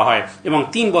না করা হয় এবং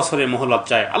 3 বছরের মোহলত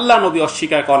চায়। আল্লাহ নবী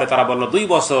অস্বীকার করলে তারা বলল 2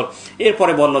 বছর।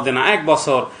 এরপরে বলল যে না 1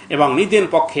 বছর এবং নিদেন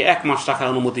পক্ষে 1 মাস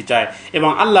রাখার অনুমতি চায় এবং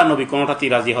আল্লাহ নবী কোনোটাতেই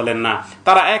রাজি হলেন না।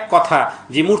 তারা এক কথা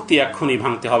যে মূর্তি এক্ষুনি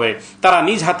ভাঙতে হবে। তারা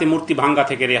নিজ হাতে মূর্তি ভাঙ্গা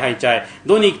থেকে রেহাই চায়।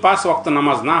 দৈনিক 5 ওয়াক্ত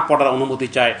নামাজ না পড়ার অনুমতি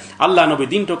চায়। আল্লাহ নবী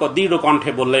দৃঢ়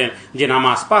কণ্ঠে বললেন যে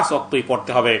নামাজ 5 ওয়াক্তই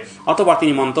পড়তে হবে। অথবা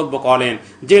তিনি মন্তব্য করলেন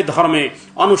যে ধর্মে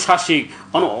অনুশাসিক ও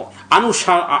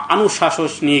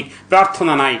আনুশাসনিক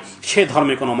প্রার্থনা নাই, সে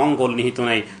ধর্মে কোনো মঙ্গল নিহিত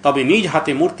নাই, তবে নিজ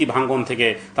হাতে মূর্তি ভাঙ্গন থেকে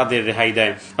তাদের রেহাই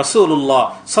দেয়। রাসূলুল্লাহ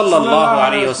সাল্লাল্লাহু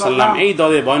আলাইহি ওয়াসাল্লাম এই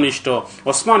দলে বয়নিষ্ঠ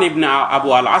ওসমান ইবনে আবু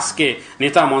আল আসকে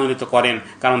নেতা মনোনীত করেন,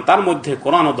 কারণ তার মধ্যে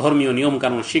কোরআন ও ধর্মীয়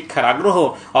নিয়মকানুন শিক্ষার আগ্রহ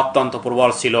অত্যন্ত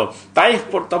প্রবল ছিল। তাইফ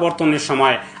প্রত্যাবর্তনের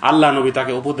সময় আল্লাহ নবী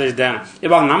তাকে উপদেশ দেন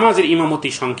এবং নামাজের ইমামতি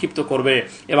সংক্ষিপ্ত করবে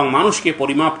এবং মানুষকে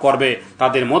পরিমাপ করবে।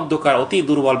 তাদের মধ্যকার অতি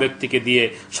দুর্বল ব্যক্তিকে দিয়ে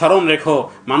স্মরণ রেখো,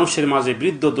 মানুষের মাঝে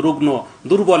বৃদ্ধ, রুগ্ন,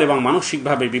 দুর্বল এবং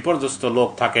মানসিকভাবে বিপর্যস্ত লোক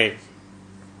থাকে।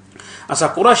 আচ্ছা,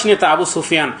 কুরাইশ নেতা আবু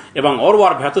সুফিয়ান এবং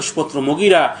ওরওয়ার ভ্রাতুষ্পুত্র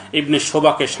মুগিরা ইবনে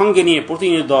শোবাকে সঙ্গে নিয়ে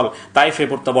প্রতিনিধি দল তাইফে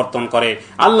প্রত্যাবর্তন করে।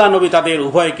 আল্লাহ নবী তাদের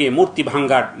উভয়কে মূর্তি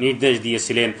ভাঙ্গার নির্দেশ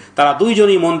দিয়েছিলেন। তারা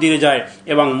দুইজনই মন্দিরে যায়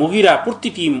এবং মুগিরা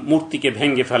প্রতিটি মূর্তিকে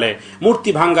ভেঙে ফেলে। মূর্তি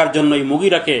ভাঙ্গার জন্যই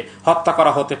মুগিরাকে হত্যা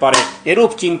করা হতে পারে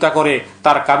এরূপ চিন্তা করে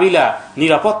তার কাবিলা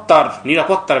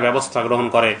নিরাপত্তার ব্যবস্থা গ্রহণ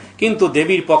করে। কিন্তু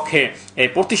দেবীর পক্ষে এই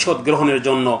প্রতিশোধ গ্রহণের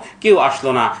জন্য কেউ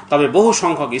আসলো না। তবে বহু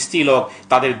সংখ্যক স্ত্রীলোক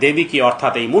তাদের দেবীকে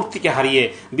অর্থাৎ এই মূর্তিকে হারিয়ে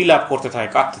বিলাপ করতে থাকে,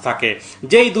 কাঁদতে থাকে।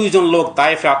 যেই দুইজন লোক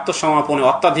তাইফে আত্মসমর্পণে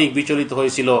অত্যাধিক বিচলিত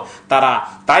হয়েছিল তারা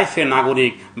তাইফের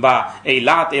নাগরিক বা এই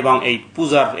লাত এবং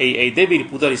এই দেবীর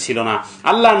পূজারী ছিল না।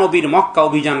 আল্লাহ নবীর মক্কা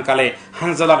অভিযানকালে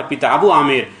হানজালার পিতা আবু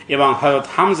আমের এবং হযরত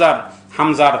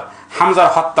হামজার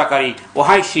হত্যাকারী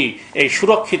ওহাইশি এই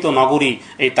সুরক্ষিত নগরী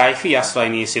এই তাইফে আশ্রয়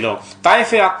নিয়েছিল।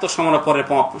 তাইফে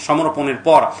আত্মসমর্পণের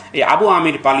পর এই আবু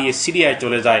আমির পালিয়ে সিরিয়ায়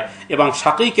চলে যায় এবং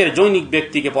শাকিকের জৈনিক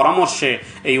ব্যক্তিকে পরামর্শে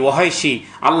এই ওহাইশি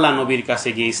আল্লাহ নবীর কাছে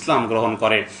গিয়ে ইসলাম গ্রহণ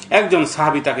করে। একজন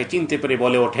সাহাবী তাকে চিনতে পেরে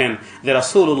বলে ওঠেন যে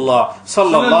রাসূলুল্লাহ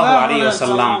সাল্লাল্লাহু আলাইহি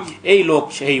ওয়াসাল্লাম এই লোক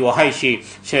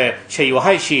সেই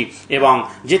ওহাইশি এবং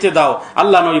যেতে দাও।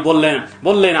 আল্লাহ নবী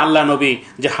বললেন আল্লাহ নবী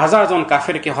যে 1000 জন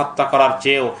কাফেরকে হত্যা করার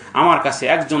চেয়েও আমার কাছে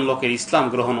একজন লোকের ইসলাম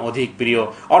গ্রহণ অধিক প্রিয়।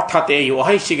 অর্থাৎ এই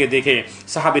ওহাইশিকে দেখে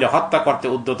সাহাবীরা হত্যা করতে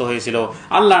উদ্যত হয়েছিল।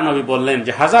 আল্লাহ নবী বললেন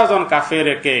যে 1000 জন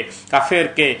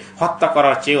কাফেরকে হত্যা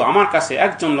করার চেয়েও আমার কাছে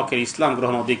একজন লোকের ইসলাম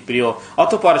গ্রহণ অধিক প্রিয়।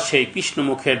 অতঃপর সেই কৃষ্ণ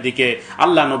মুখের দিকে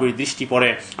আল্লাহ নবীর দৃষ্টি পড়ে।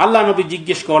 আল্লাহ নবী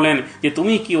জিজ্ঞেস করলেন যে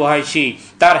তুমি কি ওহাইশি?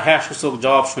 তার হ্যাঁ সূচক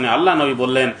জবাব শুনে আল্লাহ নবী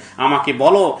বললেন আমাকে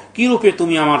বলো কি রূপে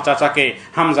তুমি আমার চাচাকে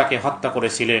হামজাকে হত্যা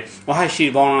করেছিলে? ওহাইশির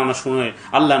বর্ণনা শুনে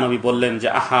আল্লাহ নবী বললেন যে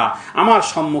আহা, আমার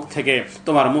সম্মুখ থেকে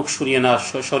তোমার মুখ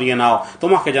সরিয়ে নাও,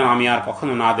 তোমাকে যেন আমি আর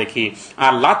কখনো না দেখি।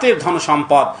 আর লাতের ধন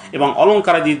সম্পদ এবং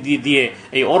অলঙ্কার দিয়ে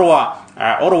এই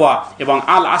ওরওয়া এবং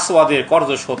আল আসওয়াদের কর্জ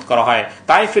শোধ করা হয়।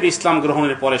 তাইফের ইসলাম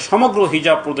গ্রহণের পরে সমগ্র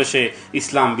হিজাব প্রদেশে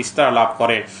ইসলাম বিস্তার লাভ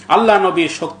করে। আল্লাহ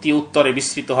নবীর শক্তি উত্তরে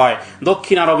বিস্তৃত হয়।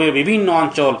 দক্ষিণ আরবের বিভিন্ন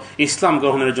অঞ্চল ইসলাম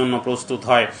গ্রহণের জন্য প্রস্তুত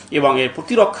হয় এবং এর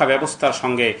প্রতিরক্ষা ব্যবস্থার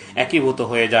সঙ্গে একীভূত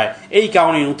হয়ে যায়। এই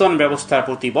কারণে নূতন ব্যবস্থার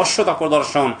প্রতি বশ্যতা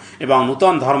প্রদর্শন এবং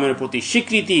নূতন ধর্মের প্রতি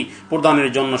স্বীকৃতি প্রদানের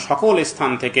জন্য সকল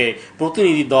স্থান থেকে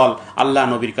প্রতিনিধি দল আল্লাহ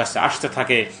নবীর কাছে আসতে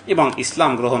থাকে এবং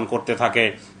ইসলাম গ্রহণ করতে থাকে।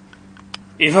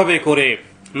 এভাবে করে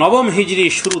নবম হিজরি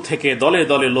শুরু থেকে দলে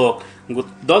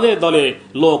দলে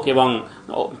লোক এবং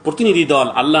প্রতিনিধি দল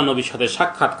আল্লাহ নবীর সাথে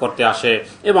সাক্ষাৎ করতে আসে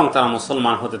এবং তারা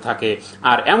মুসলমান হতে থাকে।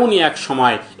 আর এমনই এক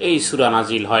সময় এই সূরা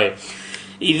নাজিল হয়,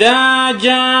 ইযা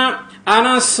জাআ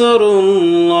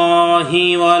নাসরুল্লাহি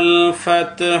ওয়াল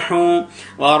ফাতহু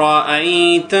ওয়া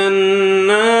রাআইতান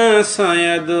নাসা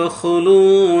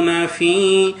ইয়াদখুলুনা ফি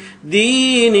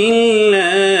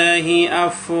দীনিল্লাহি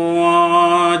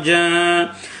আফওয়াজা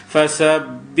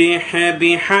ফাসাব্বিহ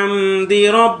বিহামদি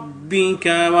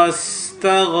রাব্বিকা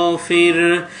ওয়াস্তাগফির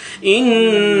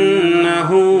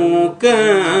ইন্নাহু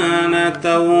কানা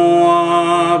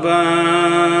তাওয়াবা।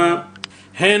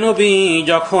 হে নবী,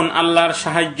 যখন আল্লাহর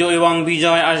সাহায্য এবং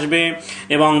বিজয় আসবে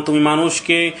এবং তুমি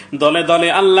মানুষকে দলে দলে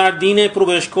আল্লাহর দ্বীনে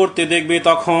প্রবেশ করতে দেখবে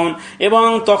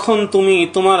তখন তুমি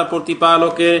তোমার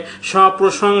প্রতিপালকের সব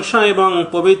প্রশংসা এবং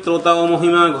পবিত্রতা ও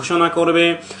মহিমা ঘোষণা করবে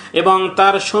এবং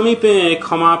তার সমীপে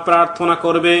ক্ষমা প্রার্থনা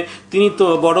করবে, তিনি তো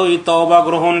বড়ই তওবা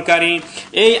গ্রহণকারী।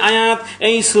 এই আয়াত,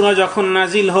 এই সূরা যখন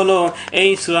নাজিল হলো, এই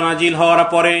সূরা নাজিল হওয়ার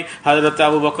পরে হযরত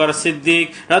আবু বকর সিদ্দিক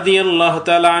রাদিয়াল্লাহু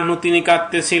তাআলা আনহু তিনি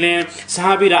কাঁদতেছিলেন।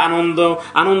 সাহাবীরা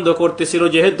আনন্দ করতেছিল,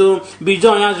 যেহেতু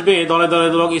বিজয় আসবে, দলে দলে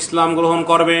লোক ইসলাম গ্রহণ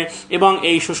করবে এবং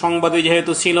এই সুসংবাদে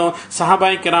যেহেতু ছিল,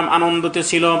 সাহাবায়ে কেরাম আনন্দতে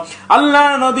ছিল। আল্লাহ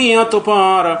নবী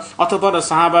অতঃপর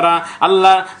সাহাবারা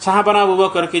আবু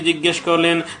বকরকে জিজ্ঞেস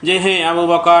করলেন যে হে আবু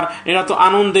বকর, এটা তো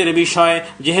আনন্দের বিষয়,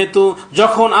 যেহেতু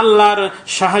যখন আল্লাহর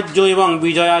সাহায্য এবং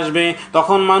বিজয় আসবে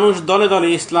তখন মানুষ দলে দলে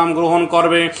ইসলাম গ্রহণ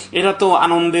করবে, এটা তো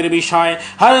আনন্দের বিষয়।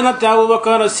 হযরত আবু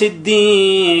বকর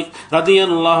সিদ্দিক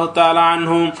রাদিয়াল্লাহু তাআলা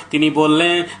আনহু তিনি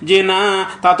বললেন যে না,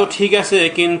 তা তো ঠিক আছে,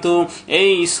 কিন্তু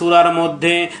এই সূরার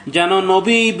মধ্যে যেন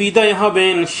নবী বিদায়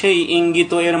হবেন সেই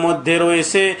ইঙ্গিত এর মধ্যে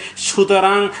রয়েছে,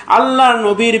 সুতরাং আল্লাহর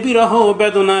নবীর বিরহ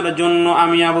বেদনার জন্য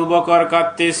আমি আবু বকর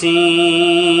কাঁদতেছি।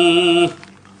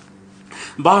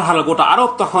 বারহাল গোটা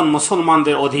আরব তখন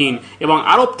মুসলমানদের অধীন এবং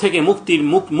আরব থেকে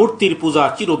মূর্তির পূজা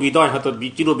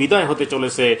চিরবিদায় হতে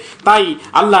চলেছে। তাই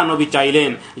আল্লাহ নবী চাইলেন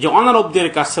যে অনারবদের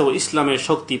কাছেও ইসলামের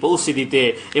শক্তি পৌঁছে দিতে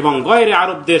এবং গয়রে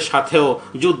আরবদের সাথেও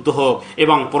যুদ্ধ হোক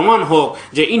এবং প্রমাণ হোক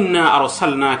যে ইন্না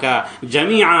আরসালনাকা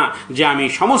জামিআ, যে আমি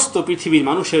সমস্ত পৃথিবীর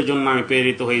মানুষের জন্য আমি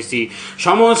প্রেরিত হয়েছি,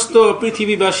 সমস্ত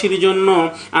পৃথিবীবাসীর জন্য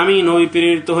আমি নবী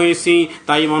প্রেরিত হয়েছি।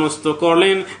 তাই মনস্থ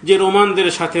করলেন যে রোমানদের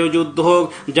সাথেও যুদ্ধ হোক,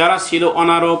 যারা ছিল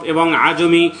অনারব এবং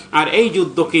আজমি, আর এই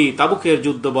যুদ্ধকে তাবুকের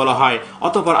যুদ্ধ বলা হয়।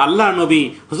 অতঃপর আল্লাহ নবী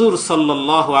হুজুর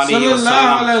সাল্লাল্লাহু আলাইহি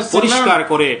ওয়াসাল্লাম পরিষ্কার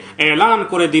করে এলান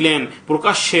করে দিলেন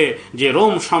প্রকাশ্যে যে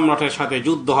রোম সম্রাটের সাথে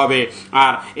যুদ্ধ হবে।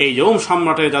 আর এই রোম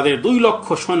সম্রাটের যাদের 2 লক্ষ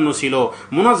সৈন্য ছিল,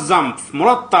 মুনাজ্জাম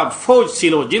মুরাত্তাব ফৌজ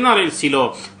ছিল, জেনারেল ছিল,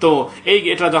 তো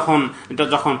এটা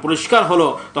যখন পরিষ্কার হলো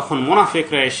তখন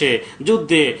মুনাফিকরা এসে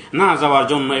যুদ্ধে না যাওয়ার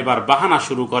জন্য এবার বাহানা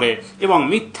শুরু করে এবং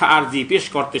মিথ্যা আরজি পেশ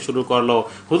করতে শুরু করলো।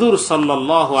 হুজুর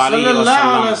সাল্লাল্লাহু আলাইহি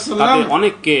ওয়াসাল্লাম তাদের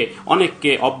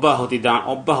অনেককে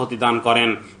অব্যাহতি দান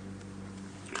করেন।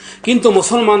 কিন্তু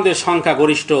মুসলমানদের সংখ্যা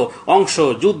গরিষ্ঠ অংশ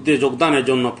যুদ্ধে যোগদানের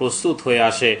জন্য প্রস্তুত হয়ে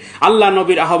আসে। আল্লাহ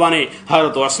নবীর আহ্বানে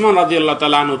হযরত ওসমান রাদিয়াল্লাহু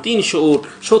তাআলা আনহু 300 উট,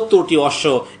 70টি অশ্ব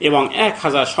এবং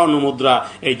 1000 স্বর্ণ মুদ্রা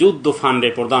এই যুদ্ধ ফান্ডে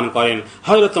প্রদান করেন।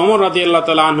 হযরত ওমর রাদিয়াল্লাহু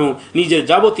তাআলা আনহু নিজের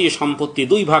যাবতীয় সম্পত্তি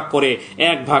 2 ভাগ করে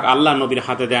 1 ভাগ আল্লাহ নবীর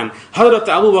হাতে দেন। হযরত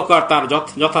আবু বকর তার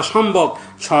যথাসম্ভব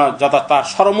তার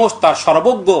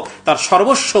সর্বজ্ঞ তার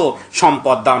সর্বস্ব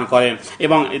সম্পদ দান করেন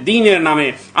এবং দ্বীনের নামে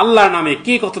আল্লাহর নামে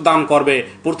কে কত দান করবে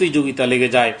প্রতিযোগিতা লেগে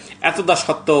যায়। এতদা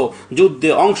সত্ত্বেও যুদ্ধে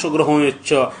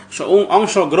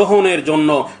অংশগ্রহণের জন্য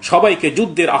সবাইকে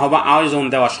যুদ্ধের আয়োজন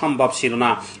দেওয়া সম্ভব ছিল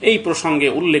না। এই প্রসঙ্গে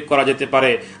উল্লেখ করা যেতে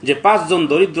পারে যে 5 জন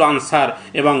দরিদ্র আনসার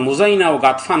এবং মুজাইনা ও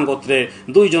গাতফান গোত্রের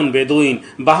 2 জন বেদুইন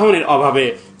বাহনের অভাবে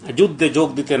যুদ্ধে যোগ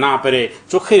দিতে না পেরে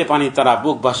চোখের পানি তারা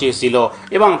বুক ভাসিয়েছিল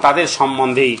এবং তাদের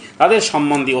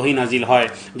সম্বন্ধে ওহী নাজিল হয়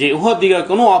যে উহাদিগা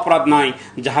কোনো অপরাধ নাই,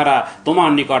 যাহারা তোমার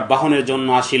নিকট বাহনের জন্য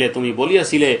আসিলে তুমি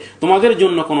বলিয়াছিলে তোমাদের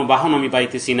জন্য কোনো বাহন আমি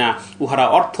পাইতেছি না। উহারা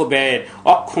অর্থ ব্যয়ের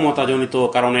অক্ষমতাজনিত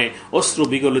কারণে অশ্রু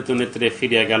বিগলিত নেত্রে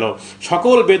ফিরিয়া গেল।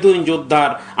 সকল বেদুইন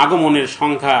যোদ্ধার আগমনের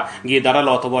সংখ্যা গিয়ে দাঁড়ালো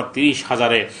অতঃপর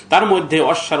 30,000-এ। তার মধ্যে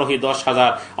অশ্বারোহী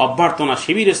 10,000। অভ্যর্থনা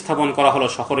শিবির স্থাপন করা হলো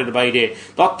শহরের বাইরে।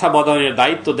 তত্ত্বাবধানের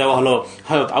দায়িত্ব দেওয়া হলো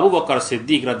হযরত আবু বকর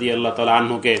সিদ্দিক রাদিয়াল্লাহু তাআলা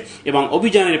আনহুকে এবং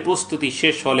অভিযানের প্রস্তুতি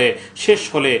শেষ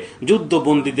হলে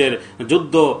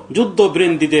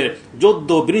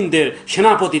যুদ্ধবৃন্দের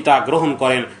সেনাপতিতা গ্রহণ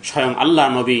করেন স্বয়ং আল্লাহ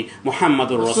নবী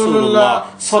মুহাম্মদুর রাসূলুল্লাহ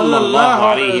সাল্লাল্লাহু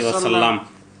আলাইহি ওয়াসাল্লাম।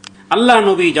 আল্লাহ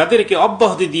নবী যাদেরকে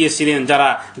অব্যাহতি দিয়েছিলেন, যারা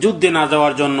যুদ্ধে না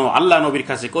যাওয়ার জন্য আল্লাহ নবীর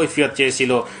কাছে কৈফিয়ত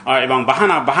চেয়েছিল এবং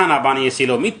বাহানা বানিয়েছিল,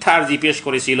 মিথ্যা আরজি পেশ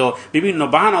করেছিল, বিভিন্ন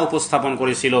বাহানা উপস্থাপন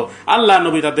করেছিল, আল্লাহ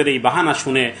নবী তাদের এই বাহানা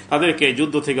শুনে তাদেরকে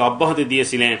যুদ্ধ থেকে অব্যাহতি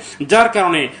দিয়েছিলেন, যার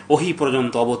কারণে ওহী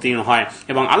পর্যন্ত অবতীর্ণ হয়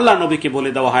এবং আল্লাহ নবীকে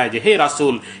বলে দেওয়া হয় যে হে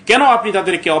রাসূল, কেন আপনি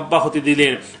তাদেরকে অব্যাহতি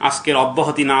দিলেন? আজকের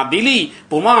অব্যাহতি না দিলেই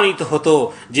প্রমাণিত হতো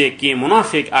যে কে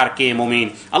মুনাফিক আর কে মুমিন।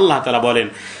 আল্লাহ তাআলা বলেন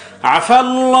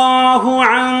আফাল্লাহু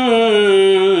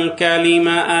আনকা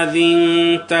লিমা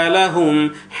আযিনতা লাহুম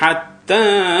হাত্তা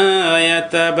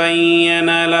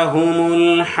ইয়াতাবায়্যানা লাহুমুল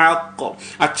হক।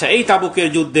 আচ্ছা, এই তাবুকের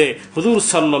যুদ্ধে হুজুর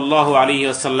সাল্লাল্লাহু আলাইহি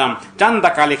ওয়াসাল্লাম চান্দা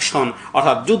কালেকশন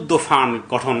অর্থাৎ যুদ্ধ ফান্ড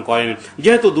গঠন করেন।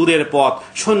 যেহেতু দূরের পথ,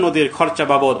 সৈন্যদের খরচা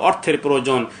বাবদ অর্থের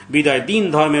প্রয়োজন, বিদায় দিন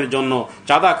ধর্মের জন্য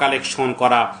চাঁদা কালেকশন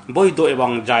করা বৈধ এবং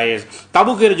জায়েজ।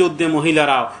 তাবুকের যুদ্ধে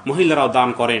মহিলারাও দান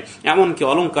করে, এমনকি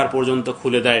অলংকার পর্যন্ত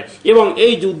খুলে দেয় এবং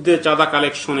এই যুদ্ধে চাঁদা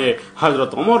কালেকশনে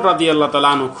হযরত ওমর রাদিয়াল্লাহু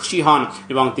তাআলা আনহু খুশি হন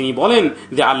এবং তিনি বলেন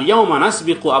যে আল ইয়াউমা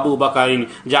নাসবিকু আবু বকরিন,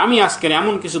 যে আমি আজকের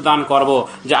এমন কিছু দান করব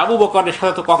যে আবু বকরের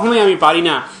সাথে তো কখনোই আমি পারি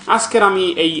না। আজকের আমি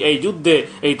এই যুদ্ধে,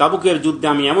 এই তাবুকের যুদ্ধে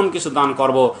আমি এমন কিছু দান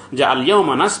করব যে আল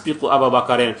ইয়াউমা নাসবিকু আবু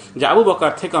বকরিন, যে আবু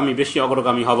বকর থেকে আমি বেশি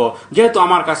অগ্রগামী হব, যেহেতু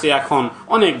আমার কাছে এখন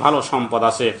অনেক ভালো সম্পদ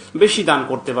আছে, বেশি দান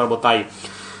করতে পারবো। তাই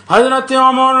হযরত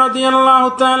ওমর রাদিয়াল্লাহু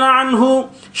তাআলা আনহু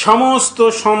সমস্ত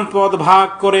সম্পদ ভাগ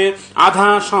করে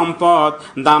আধা সম্পদ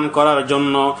দান করার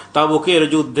জন্য, তাবুকের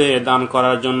যুদ্ধে দান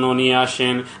করার জন্য নিয়ে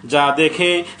আসেন, যা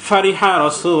দেখে ফারিহা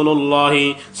রাসূলুল্লাহ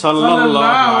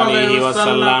সাল্লাল্লাহু আলাইহি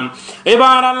ওয়াসাল্লাম।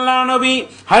 এবার আল্লাহ নবী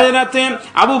হযরত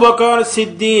আবু বকর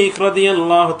সিদ্দিক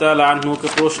রাদিয়াল্লাহু তাআলা আনহুকে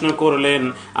প্রশ্ন করলেন,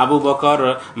 আবু বকর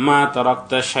মা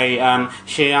তারাকতা শাইআন,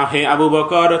 হে আবু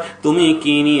বকর তুমি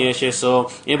কি নিয়ে এসেছো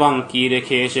এবং কি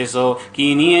রেখে এসেছো, কি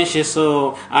নিয়ে এসেছো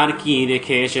আর কি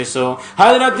রেখে এসেছো?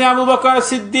 হযরত আবু বকর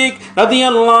সিদ্দিক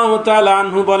রাদিয়াল্লাহু তাআলা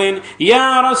আনহু বলেন, ইয়া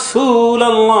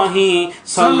রাসূলুল্লাহ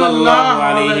সাল্লাল্লাহু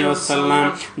আলাইহি ওয়াসাল্লাম,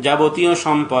 যাবতীয়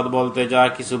সম্পদ বলতে যা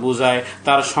কিছু বোঝায়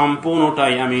তার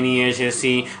সম্পূর্ণটাই আমি নিয়ে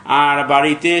এসেছি, আর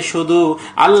বাড়িতে শুধু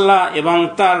আল্লাহ এবং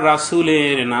তার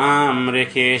রাসূলের নাম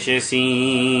রেখে এসেছি।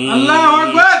 আল্লাহু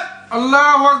আকবার।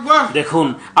 আল্লাহু আকবার। দেখুন,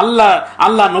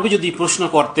 আল্লাহ নবী যদি প্রশ্ন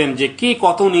করতেন যে কে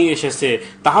কত নিয়ে এসেছে,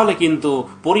 তাহলে কিন্তু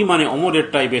পরিমাণে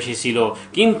ওমরেরটাই বেশি ছিল,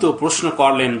 কিন্তু প্রশ্ন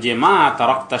করলেন যে মা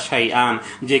তারাকতা শাইআন,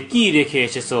 যে কি রেখে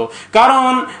এসেছো।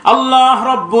 কারণ আল্লাহ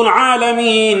রব্বুল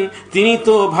আলামিন তিনি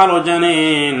তো ভালো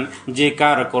জানেন যে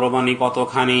কার কোরবানি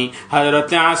কতখানি।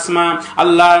 হযরতে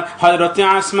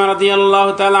আসমা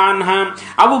রাদিয়াল্লাহু তাআলা আনহা,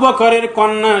 আবু বকরের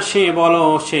কন্যা,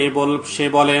 সে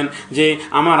বলেন যে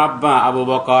আমার আব্বা আবু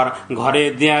বকর ঘরে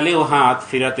দেয়ালেও হাত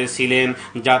ফিরাতেছিলেন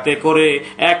যাতে করে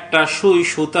একটা সুই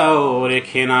সুতাও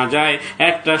রেখে না যায়,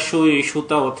 একটা সুই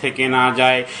সুতাও থেকে না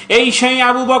যায়।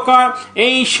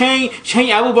 সেই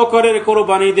আবু বকরের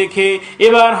কোরবানি দেখে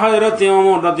এবার হযরতে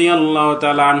ওমর রাদিয়াল্লাহু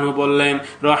তাআলা আনহু বললেন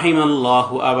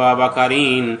রাহিমাল্লাহু আবা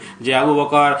বকরিন, যে আবু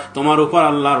বকর তোমার উপর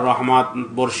আল্লাহর রহমত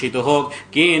বর্ষিত হোক,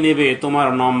 কে নেবে তোমার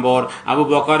নম্বর? আবু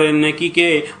বকরের নেকিকে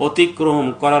অতিক্রম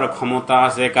করার ক্ষমতা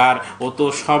আছে কার? ও তো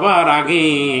সবার আগে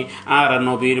আর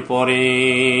নবীর পরে।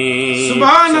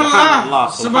 সুবহানাল্লাহ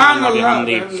সুবহানাল্লাহ।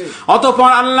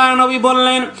 অতঃপর আল্লাহ নবী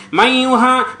বললেন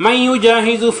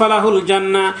মাইয়ুজাহিজু ফালাহুল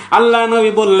জান্নাহ, আল্লাহ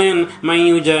নবী বললেন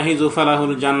মাইয়ুজাহিজু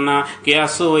ফালাহুল জান্নাহ, কে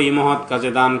আসো এই মহৎ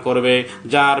কাজে দান করবে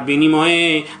যার বিনিময়ে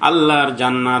আল্লাহর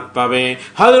জান্নাত পাবে।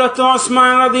 হযরত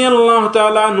ওসমান রাদিয়াল্লাহু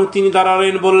তাআলা তিনি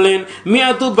দাঁড়ালেন, বললেন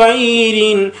মিয়াতু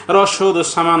বাইরিন, রসদ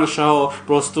সামান সহ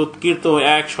প্রস্তুতকৃত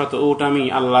 100 উট আমি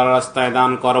আল্লাহর রাস্তায়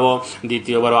দান করব।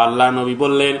 দ্বিতীয়বার আল্লাহ নবী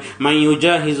বললেন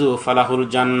মাইয়ুজাহিজু ফালাহুল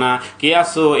জান্নাহ, কে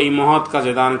আসো এই মহৎ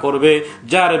কাজে দান করবে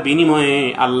যার বিনিময়ে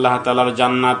আল্লাহ তাআলার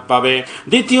জান্নাত পাবে।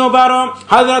 দ্বিতীয়বার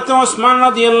হযরত ওসমান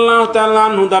রাদিয়াল্লাহু তাআলা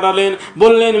আনহু দাঁড়ালেন,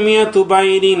 বললেন মিয়াতু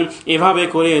বাইরিন, এভাবে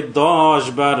করে 10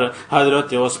 বার হযরত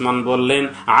ওসমান বললেন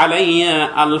আলাইয়া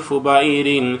আলফু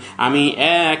বাইরিন, আমি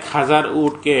 1000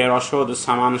 উটকে রসদ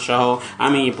সামান সহ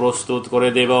আমি প্রস্তুত করে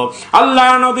দেব। আল্লাহ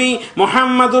নবী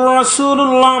মুহাম্মদুর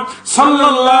রাসূলুল্লাহ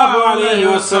সাল্লাল্লাহু আলাইহি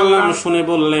ওয়াসাল্লাম শুনে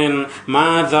বললেন মা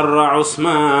যাররা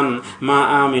উসমান মা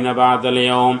আমিনা বাদাল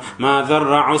ইয়াউম, মা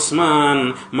যাররা উসমান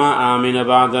মা আমিনা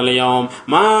বাদাল ইয়াউম,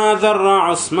 মা যাররা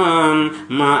উসমান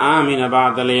মা আমিনা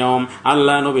বাদাল ইয়াউম।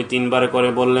 আল্লাহ নবী 3 বার করে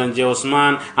বললেন যে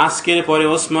ওসমান, আজকের পরে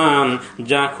ওসমান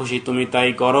যা খুশি তুমি তাই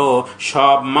করো,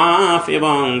 সব মাফ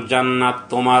এবং জান্নাত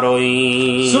তোমারই।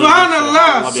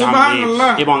 সুবহানাল্লাহ সুবহানাল্লাহ।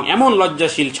 এবং এমন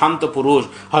লজ্জাশীল শান্ত পুরুষ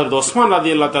হযরত ওসমান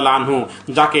রাদিয়াল্লাহু তাআলা আনহু,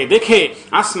 যাকে দেখে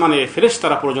আসমানের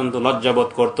ফেরেশতারা পর্যন্ত লজ্জাবোধ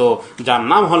করত, যার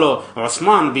নাম হলো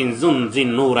ওসমান বিন জিন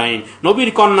নূরাইন। নবীর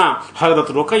কন্যা হযরত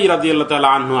রুকাইয়া রাদিয়াল্লাহু তাআলা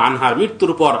আনহার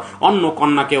মৃত্যুর পর অন্য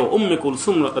কন্যাকেও উম্মে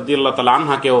কুলসুম রাদিয়াল্লাহু তাআলা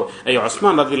আনহাকেও এই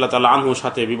ওসমান রাদিয়াল্লাহু তাআলা আনহুর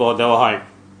সাথে বিবাহ দেওয়া হয়।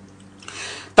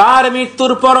 তার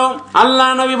মৃত্যুর পর আল্লাহ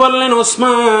নবী বললেন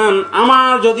ওসমান,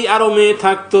 আমার যদি আরো মেয়ে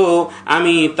থাকতো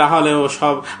আমি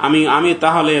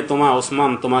তাহলে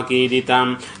ওসমান তোমাকেই দিতাম।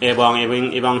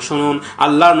 এবং শুনুন,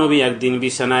 আল্লাহ নবী একদিন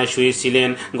বিছানায় শুয়েছিলেন,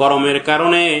 গরমের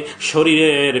কারণে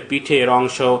শরীরের পিঠের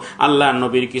অংশ আল্লাহ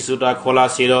নবীর কিছুটা খোলা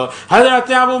ছিল।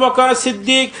 হযরতে আবু বকর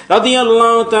সিদ্দিক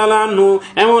রাদিয়াল্লাহু তাআলা আনহু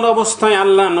এমন অবস্থায়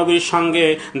আল্লাহ নবীর সঙ্গে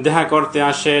দেখা করতে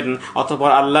আসেন,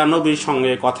 অতঃপর আল্লাহ নবীর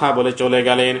সঙ্গে কথা বলে চলে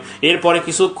গেলেন। এরপরে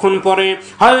কিছুক্ষণ পরে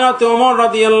হযরত ওমর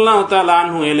রাদিয়াল্লাহু তাআলা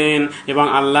আনহু এলেন এবং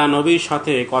আল্লাহ নবীর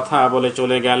সাথে কথা বলে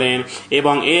চলে গেলেন।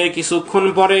 এবং এর কিছুক্ষণ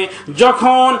পরে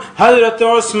যখন হযরত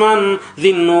ওসমান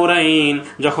যিন নূরাইন,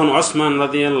 যখন ওসমান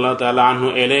রাদিয়াল্লাহু তাআলা আনহু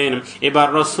এলেন, এবার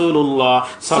রাসূলুল্লাহ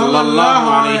সাল্লাল্লাহু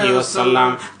আলাইহি ওয়াসাল্লাম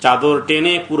চাদর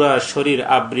টেনে পুরো শরীর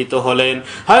আবৃত হলেন।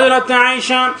 হযরত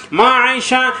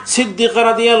আয়েশা সিদ্দিকা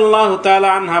রাদিয়াল্লাহু তাআলা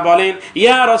আনহা বলেন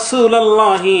ইয়া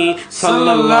রাসূলুল্লাহ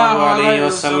সাল্লাল্লাহু আলাইহি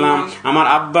ওয়াসাল্লাম, আমার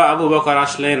আব্বা আবু বকর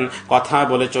আসলেন, কথা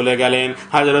বলে চলে গেলেন।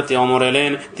 হযরতে ওমর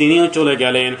এলেন, তিনিও চলে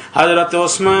গেলেন। হযরতে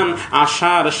ওসমান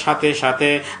আসার সাথে সাথে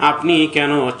আপনি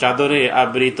কেন চাদরে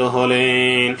আবৃত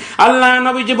হলেন? আল্লাহ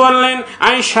নবীজি বললেন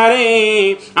আয়েশা রে,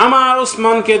 আমার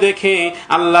ওসমানকে দেখে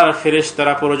আল্লাহর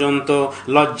ফেরেশতারা পর্যন্ত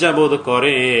লজ্জাবোধ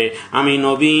করে। আমি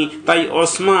নবী, তাই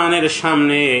ওসমানের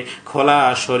সামনে খোলা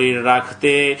শরীর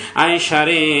রাখতে আয়েশা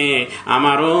রে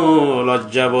আমারও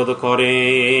লজ্জাবোধ করে।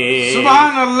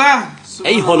 সুবহানাল্লাহ।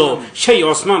 এই হলো সেই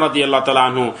ওসমান রাদিয়াল্লাহু তাআলা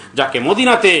আনহু, যাকে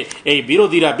মদিনাতে এই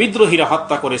বিদ্রোহীরা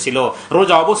হত্যা করেছিল।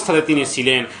 রোজা অবস্থাতে তিনি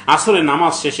ছিলেন, আসরের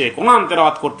নামাজ শেষে কোরআন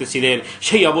তেলাওয়াত করতেছিলেন।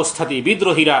 সেই অবস্থাতেই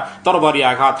বিদ্রোহীরা তরবারি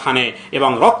আঘাত হানে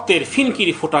এবং রক্তের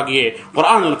ফিনকিরি ফোঁটা গিয়ে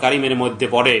কোরআনুল কারীমের মধ্যে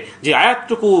পড়ে। যে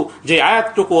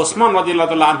আয়াতটুকু ওসমান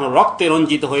রাদিয়াল্লাহু তাআলা আনহুর রক্তে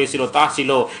রঞ্জিত হয়েছিল তা ছিল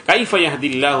কাইফা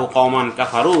ইয়াহদিল্লাহু কওমান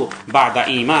কাফারু বাদা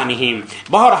ঈমানিহিম।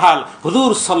 বহরহাল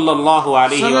হুজুর সাল্লাল্লাহু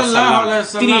আলাইহি ওয়াসাল্লাম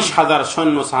 30,000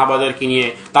 সৈন্য সাহাবাদেরকে নিয়ে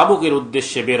তাবুকের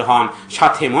উদ্দেশ্যে বের হন।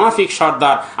 সাথে মুনাফিক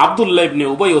সর্দার আব্দুল্লাহ ইবনে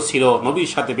উবাইও ছিল, নবীর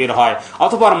সাথে বের হয়।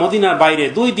 অতঃপর মদিনার বাইরে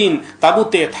 2 দিন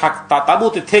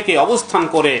তাবুতে থেকে অবস্থান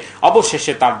করে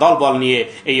অবশেষে তার দলবল নিয়ে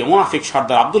এই মুনাফিক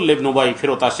সর্দার আব্দুল্লাহ ইবনে উবাই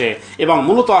ফেরত আসে। এবং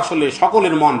মূলত আসলে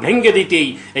সকলের মন ভেঙে দিতেই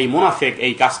এই মুনাফিক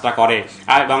এই কাজটা করে।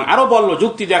 এবং আরো বলল,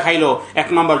 যুক্তি দেখাইলো, 1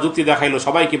 নম্বর যুক্তি দেখাইলো,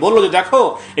 সবাইকে বললো যে দেখো,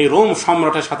 এই রোম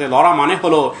সম্রাটের সাথে লড়া মানে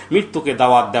হলো মৃত্যুকে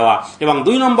দাওয়াত দেওয়া। এবং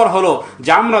 2 নম্বর হলো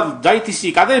যে আমরা যাইতেছি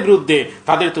কাদের বিরুদ্ধে?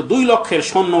 তাদের তো 2 লক্ষের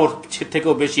সৈন্য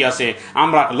থেকেও বেশি আছে,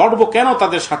 আমরা লড়বো কেন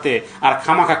তাদের সাথে? আর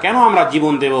খামাখা কেন আমরা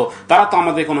জীবন দেব? তারা তো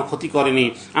আমাদের কোনো ক্ষতি করেনি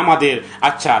আমাদের।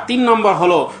 আচ্ছা, 3 নম্বর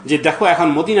হলো যে দেখো, এখন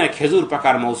মদিনায় খেজুর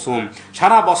পাকার মৌসুম,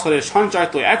 সারা বছরের সঞ্চয়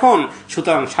তো এখন,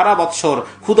 সুতরাং সারা বছর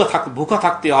ভুখা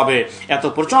থাকতে হবে, এত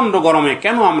প্রচন্ড গরমে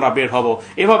কেন আমরা বের হব?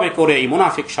 এভাবে করে এই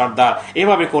মুনাফিক সর্দার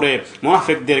এভাবে করে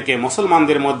মুনাফিকদেরকে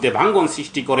মুসলমানদের মধ্যে ভাঙ্গন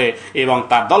সৃষ্টি করে এবং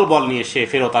তার দলবল নিয়ে সে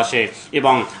ফেরত আসে।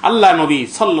 এবং আল্লাহ নবী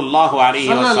সাল্লাল্লাহু আলাইহি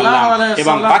ওয়াসাল্লাম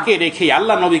এবং তাকে রেখে,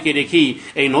 আল্লাহ নবীকে রেখেই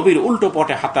এই নবীর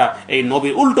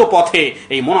উল্টো পথে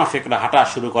এই মুনাফিকরা হাঁটা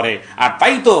শুরু করে। আর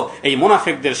তাই তো এই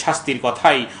মুনাফিকদের শাস্তির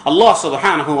কথাই আল্লাহ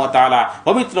সুবহানাহু ওয়া তাআলা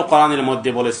পবিত্র কোরআনের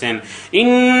মধ্যে বলেছেন,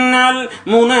 ইন্নাল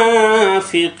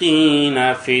মুনাফিকিনা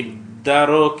ফিদ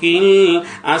দারকিল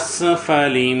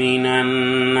আসফালি মিনান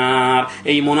নার।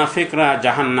 এই মুনাফিকরা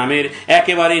জাহান্নামের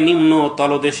একেবারে নিম্ন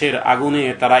তলদেশের আগুনে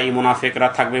তারা এই মুনাফিকরা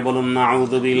থাকবে, বলুন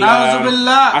নাউযুবিল্লাহ।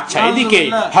 আচ্ছা, এদিকে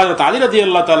হযরত আলী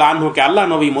রাদিয়াল্লাহু তাআলা আনহুকে আল্লাহ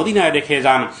নবী মদিনায় রেখে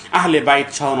যান আহলে বাইত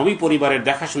সহ নবী পরিবারের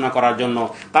দেখাশোনা করার জন্য।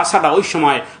 তাছাড়া ওই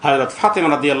সময় হযরত ফাতেমা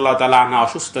রাদিয়াল্লাহু তাআলা আনহা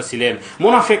অসুস্থ ছিলেন।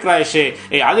 মুনাফিকরা এসে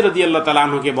এই আলী রাদিয়াল্লাহু তাআলা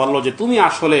আনহুকে বলল যে তুমি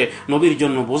আসলে নবীর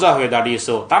জন্য বোঝা হয়ে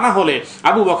দাঁড়িয়েছো, তা না হলে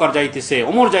আবু বকর যাইতেছে,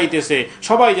 ওমর যাইতেছে,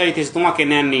 সবাই যাইতেছে, তোমাকে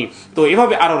নেননি। তো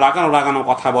এভাবে আরো রাগানো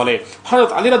কথা বলে।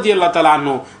 হযরত আলী রাদিয়াল্লাহু তাআলা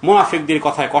আনহু মুনাফিকদের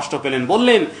কথায় কষ্ট পেলেন,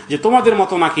 বললেন যে তোমাদের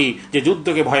মতো নাকি যে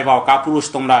যুদ্ধকে ভয় পাও, কাপুরুষ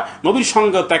তোমরা, নবীর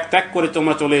সঙ্গে ত্যাগ করে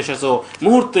তোমরা চলে এসেছো।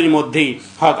 মুহূর্তের মধ্যেই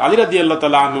হযরত আলী রাদিয়াল্লাহু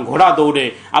তাআলা আনহু ঘোড়া দৌড়ে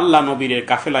আল্লাহ নবীর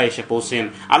কাফেলায় এসে পৌঁছেন।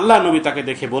 আল্লাহ নবী তাকে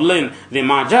দেখে বললেন যে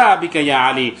মা যা বিকা ইয়া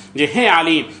আলী, যে হে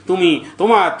আলী,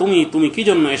 তুমি কি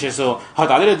জন্য এসেছো?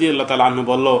 হযরত আলী রাদিয়াল্লাহু তাআলা আনহু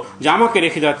বলল যে আমাকে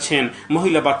রেখে যাচ্ছেন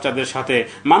মহিলা বাচ্চাদের সাথে,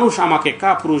 মানুষ আমাকে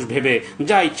কাপুরুষ ভেবে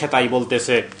যা ইচ্ছা তাই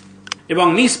বলতেছে। এবং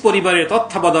নিজ পরিবারের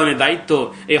তত্ত্বাবধানের দায়িত্ব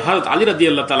এই হযরত আলী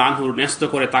রাদিয়াল্লাহু তাআলা আনহুর ন্যস্ত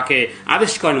করে তাকে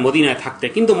আদেশ করেন মদিনায় থাকতে।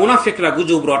 কিন্তু মুনাফিকরা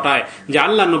গুজব রটায় যে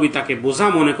আল্লাহ নবী তাকে বোঝা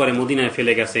মনে করে মদিনায়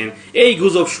ফেলে গেছেন। এই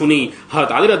গুজব শুনি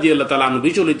হযরত আলী রাদিয়াল্লাহু তাআলা আনহু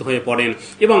বিচলিত হয়ে পড়েন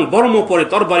এবং বর্ম পরে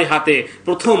তরবারি হাতে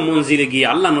প্রথম মঞ্জিলে গিয়ে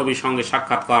আল্লাহ নবীর সঙ্গে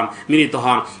সাক্ষাৎ করেন, মিলিত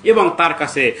হন এবং তার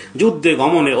কাছে যুদ্ধে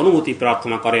গমনের অনুমতি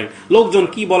প্রার্থনা করেন। লোকজন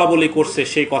কি বলা বলি করছে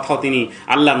সেই কথাও তিনি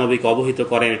আল্লাহ নবীকে অবহিত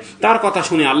করেন। তার কথা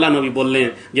শুনে আল্লাহ নবী বললেন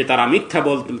যে তারা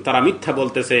মিথ্যা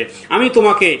বলতেছে, আমি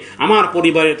তোমাকে আমার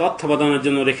পরিবারের তত্ত্বাবধানের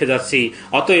জন্য রেখে যাচ্ছি,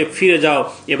 অতএব ফিরে যাও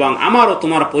এবং আমারও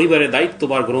তোমার পরিবারের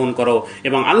দায়িত্বভার গ্রহণ করো।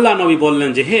 এবং আল্লাহ নবী বললেন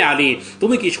যে হে আলী,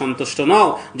 তুমি কি সন্তুষ্ট নও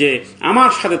যে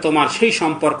আমার সাথে তোমার সেই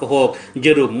সম্পর্ক হোক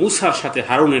যেরূপ মুসার সাথে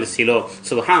হারুনের ছিল?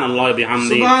 সুবহানাল্লাহ ওয়া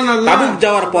বিহামদিহি। তাবুক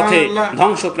যাওয়ার পথে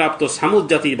ধ্বংসপ্রাপ্ত সামুদ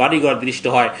জাতির বাড়িঘর দৃষ্ট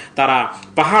হয়, তারা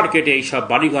পাহাড় কেটে এইসব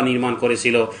বাড়িঘর নির্মাণ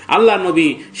করেছিল। আল্লাহ নবী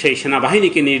সেই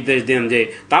সেনাবাহিনীকে নির্দেশ দেন যে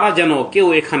তারা যেন কেউ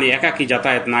এখানে একাকী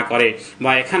যাতায়াত না করে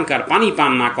বা এখানকার পানি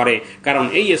পান না করে, কারণ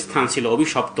এই স্থান ছিল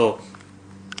অভিশপ্ত।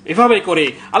 এভাবে করে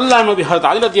আল্লাহ নবী হযরত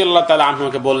আলী রাদিয়াল্লাহু তাআলা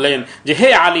আনহুকে বললেন যে হে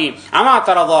আলী, আমা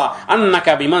তারাদা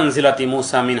আন্নাকা বিমানজিলাতি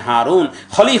মূসা মিন হারুন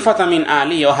খলিফাতা মিন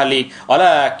আলী ওয়া আহলিক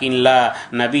ওয়ালাকিন লা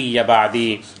নাবিয়্যা বা'দি।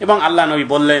 এবং আল্লাহ নবী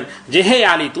বললেন যে হে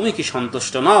আলী, তুমি কি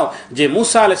সন্তুষ্ট নও যে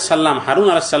মূসা আলাইহিস সালাম হারুন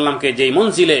আলাইহিস সালামকে যেই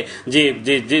মঞ্জিলে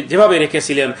যেভাবে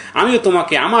রেখেছিলেন, আমিও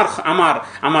তোমাকে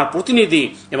আমার প্রতিনিধি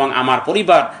এবং আমার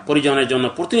পরিবার পরিজনের জন্য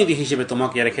প্রতিনিধি হিসেবে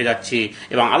তোমাকে রেখে যাচ্ছি।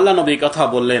 এবং আল্লাহ নবী কথা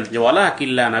বললেন যে ওয়ালাকিন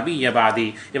লা নাবিয়্যা বা'দি,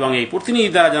 এবং এই প্রতিনিধি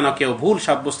দ্বারা যেন কেউ ভুল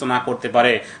সাব্যস্ত না করতে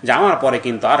পারে যে আমার পরে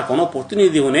কিন্তু আর কোনো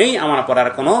প্রতিনিধিও নেই, আমার পরে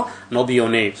আর কোনো নবীও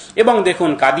নেই। এবং দেখুন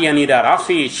কাদিয়ানীরা,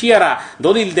 রাফি, শিয়ারা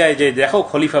দলিল দেয় যে দেখো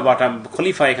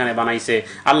খলিফা এখানে বানাইছে,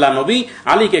 আল্লাহ নবী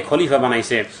আলীকে খলিফা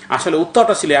বানাইছে। আসলে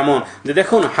উত্তরটা ছিল এমন যে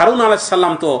দেখুন হারুন আলাইহিস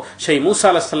সালাম তো সেই মূসা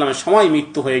আলাইহিস সালামের সময়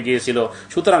মৃত্যু হয়ে গিয়েছিল,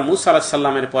 সুতরাং মূসা আলাইহিস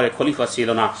সালামের পরে খলিফা ছিল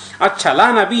না। আচ্ছা, লা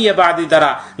নাবিয়্যা বা'দি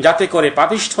দ্বারা যাতে করে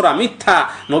পাপিষ্ঠরা মিথ্যা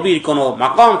নবীর কোনো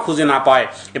মাকাম খুঁজে না পায়,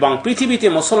 এবং পৃথিবীতে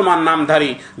মুসলমান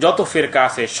নামধারী যত ফেরকা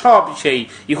আছে সব সেই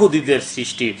ইহুদিদের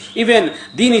সৃষ্টি। ইভেন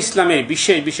দিন ইসলামের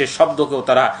বিশেষ শব্দকেও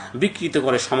তারা বিকৃত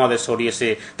করে সমাজে ছড়িয়েছে।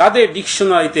 তাদের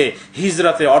ডিকশনারিতে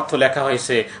হিজরতের অর্থ লেখা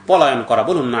হয়েছে পলায়ন করা,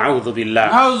 বলুন নাউযুবিল্লাহ,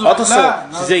 অথচ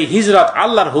যেই হিজরত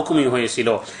আল্লাহর হুকুমই হয়েছিল।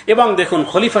 এবং দেখুন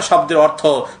খলিফা শব্দের অর্থ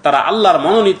তারা আল্লাহর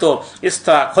মনোনীত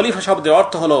খলিফা শব্দের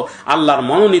অর্থ হলো আল্লাহর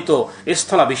মনোনীত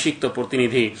স্থলাভিষিক্ত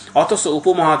প্রতিনিধি। অথচ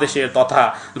উপমহাদেশের তথা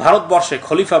ভারতবর্ষে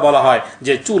খলিফা বলা হয়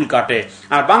যে চুল কাটে,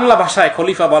 আর বাংলা ভাষায়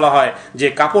খলিফা বলা হয় যে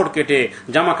কাপড় কেটে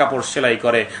জামা কাপড় সেলাই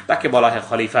করে, তাকে বলা হয়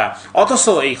খলিফা। অথচ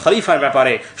এই খলিফার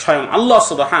ব্যাপারে স্বয়ং আল্লাহ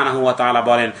সুবহানাহু ওয়া তাআলা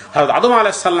বলেন, হযরত আদম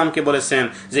আলাইহিস সালামকে বলেছেন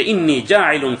যে ইন্নী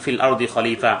জাইলুন ফিল আরদি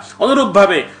খলিফা।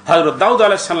 অনুরূপভাবে হযরত দাউদ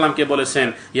আলাইহিস সালামকে বলেছেন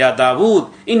ইয়া দাউদ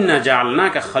ইন্না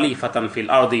জাআলনাকা খলিফাতান ফিল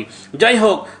আরদি। যাই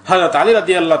হোক, হযরত আলী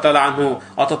রাদিয়াল্লাহু তাআলা আনহু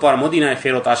অতঃপর মদিনায়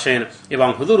ফেরত আসেন এবং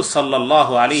হুজুর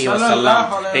সাল্লাল্লাহু আলাইহি ওয়াসাল্লাম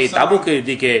এই তাবুকের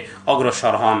দিকে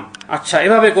অগ্রসর হন। আচ্ছা,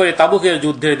 এভাবে করে তাবুকের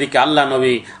যুদ্ধের দিকে আল্লাহ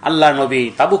নবী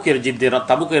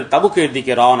তাবুকের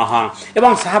দিকে রওনা হন।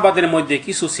 এবং সাহাবাদের মধ্যে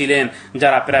কিছু ছিলেন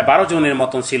যারা প্রায় 12 জনের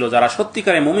মতন ছিল, যারা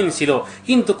সত্যিকারে মুমিন ছিল,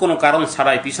 কিন্তু কোনো কারণ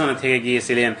ছাড়াই পিছনে থেকে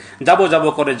গিয়েছিলেন, যাব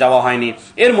করে যাওয়া হয়নি।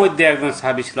 এর মধ্যে একজন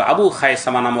সাহাবী ছিল আবু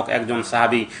খায়সামা নামক একজন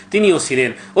সাহাবী, তিনিও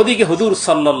ছিলেন। ওদিকে হুজুর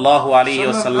সাল্লাল্লাহু আলাইহি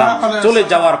ওয়াসাল্লাম চলে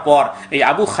যাওয়ার পর এই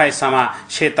আবু খায়সামা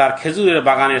সে তার খেজুরের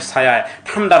বাগানের ছায়ায়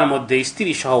ঠান্ডার মধ্যে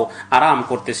স্ত্রী সহ আরাম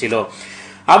করতেছিল।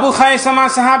 আবু খায়সামা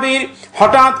সাহাবীর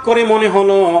হঠাৎ করে মনে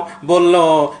হলো, বলল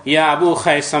ইয়া আবু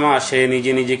খায়সামা, সে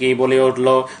নিজেকেই বলে উঠল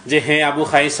যে হে আবু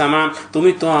খায়সামা,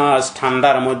 তুমি তো আজ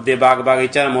ঠান্ডার মধ্যে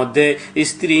বাগিচার মধ্যে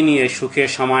স্ত্রী নিয়ে সুখে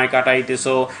সময়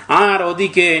কাটাইতেছো, আর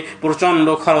ওদিকে প্রচন্ড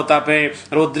খরতাপে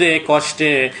রৌদ্রে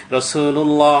কষ্টে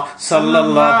রাসূলুল্লাহ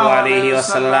সাল্লাল্লাহু আলাইহি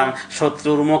ওয়াসাল্লাম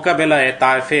শত্রুর মোকাবেলায়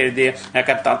তায়েফের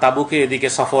তাবুকের দিকে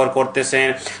সফর করতেছেন।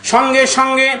 সঙ্গে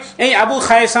সঙ্গে এই আবু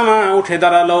খায়সামা উঠে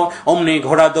দাঁড়ালো, অমনি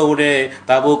ঘোড়া দৌড়ে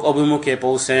তাবুক অভিমুখে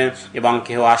পৌঁছেন এবং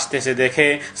কেউ আসতেছে দেখে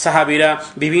সাহাবীরা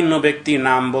বিভিন্ন ব্যক্তির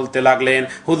নাম বলতে লাগলেন।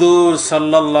 হুজুর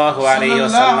সাল্লাল্লাহু আলাইহি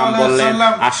ওয়াসাল্লাম বললেন,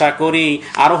 আশা করি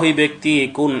আরোহী ব্যক্তি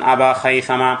কুন আবা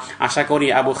খায়সামা, আশা করি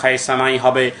আবু খায়সামাই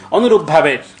হবে।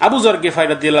 অনুরূপভাবে আবু যর গিফারী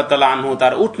রাদিয়াল্লাহু তাআলা আনহু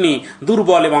তার উটনি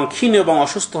দুর্বল এবং ক্ষীণ এবং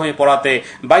অসুস্থ হয়ে পড়াতে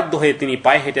বাধ্য হয়ে তিনি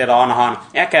পায়ে হেঁটে রওনা হন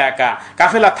একা একা।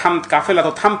 কাফেলা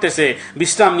তো থামতেছে,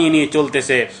 বিশ্রাম নিয়ে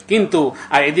চলতেছে, কিন্তু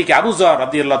আর এদিকে আবু যর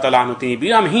রাদিয়াল্লাহু তাআলা আনহু তিনি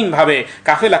বিরামহীন ভাবে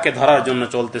কাফেলাকে ধরার জন্য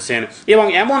চলতেছেন এবং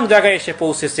এমন জায়গায় এসে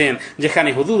পৌঁছেছেন যেখানে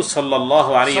হুজুর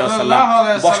সাল্লাল্লাহু আলাইহি ওয়াসাল্লাম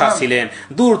বসা ছিলেন।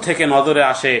 দূর থেকে নজরে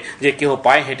আসে যে কেউ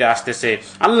পায়ে হেঁটে আসতেছে।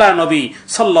 আল্লাহ নবী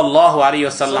সাল্লাল্লাহু আলাইহি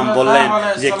ওয়াসাল্লাম বললেন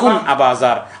যে কুন আবু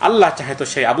যর, আল্লাহ চাহে তো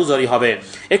সেই আবু যরই হবে।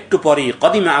 একটু পরই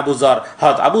কদিমা আবু যর,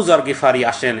 হযরত আবু যর গিফারি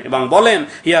আসেন এবং বলেন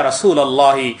ইয়া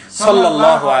রাসূলুল্লাহ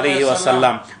সাল্লাল্লাহু আলাইহি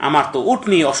ওয়াসাল্লাম, আমার তো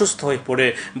উটনি অসুস্থ হয়ে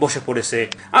বসে পড়েছে,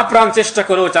 আপ্রাণ চেষ্টা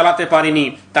করেও চালাতে পারিনি,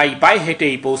 তাই পায়ে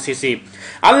হেঁটেই পৌঁছেছি।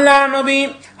 আল্লাহ নবী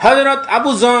হযরত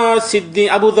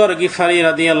আবু যর গিফারী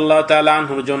রাদিয়াল্লাহু তাআলা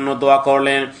আনহুর জন্য দোয়া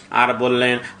করলেন আর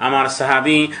বললেন, আমার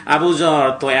সাহাবী আবু যর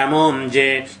তো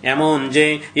এমন যে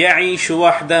ইয়াঈশু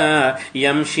ওয়াহদা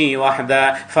ইয়ামশি ওয়াহদা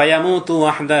ফায়ামুতু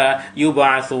ওয়াহদা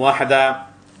ইউবাসু ওয়াহদা।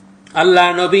 আল্লাহ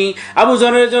নবী আবু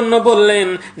যরের জন্য বললেন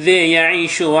যে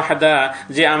ইয়াঈশু ওয়াহদা,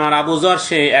 যে আমার আবু যর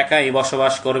সে একাই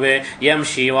বসবাস করবে,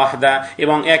 ইয়ামশি ওয়াহদা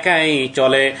এবং একাই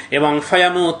চলে, এবং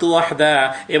ফায়ামুতু ওয়াহদা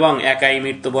এবং একাই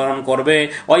মৃত্যুবরণ করবে,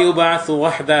 ওয়ায়ুবাসু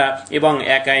ওয়াহদা এবং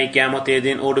একাই কিয়ামতের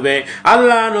দিন উঠবে।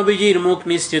 আল্লাহ নবীজির মুখ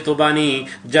নিশ্চিত বাণী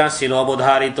যা ছিল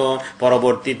অবধারিত।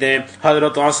 পরবর্তীতে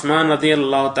হযরত ওসমান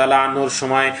রাদিয়াল্লাহু তাআলা আনহুর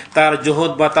সময় তার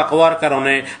জুহুদ বা তাকওয়ার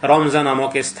কারণে রমজান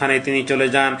নামক স্থানে তিনি চলে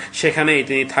যান, সেখানেই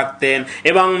তিনি থাকতেন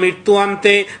এবং মৃত্যু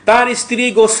আনতে তার স্ত্রী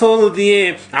গোসল দিয়ে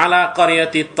আলা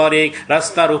কারিয়াতিত তরিক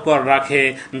রাস্তার উপর রাখে,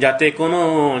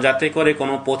 যাতে করে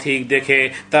কোনো পথিক দেখে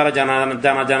তার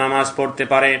জানাজা নামাজ পড়তে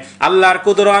পারে। আল্লাহর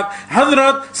কুদরত,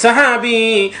 হযরত সাহাবী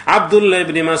আব্দুল্লাহ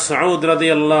ইবনে মাসউদ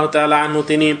রাদিয়াল্লাহু তাআলা আনহু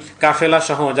তিনি কাফেলা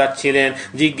সহ যাচ্ছিলেন।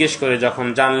 জিজ্ঞেস করে যখন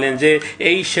জানলেন যে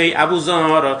এই সেই আবু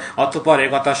যর, অতঃপর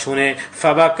কথা শুনে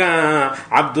ফাবাকা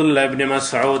আব্দুল্লাহ ইবনে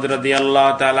মাসউদ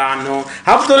রাদিয়াল্লাহু তাআলা আনহু,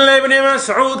 আব্দুল্লাহ ইবনে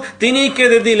মাসউদ তিনি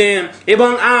কেঁদে দিলেন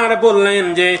এবং আর বললেন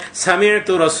যে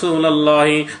সামি'তু রাসূলুল্লাহ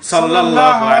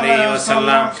সাল্লাল্লাহু আলাইহি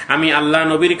ওয়াসাল্লাম, আমি আল্লাহ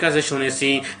নবীর কাছে শুনেছি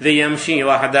যে ইয়ামশি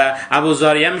ওয়াহদা, আবু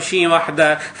যর ইয়ামশি ওয়াহদা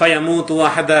ফায়ামুতু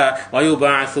ওয়াহদা ওয়া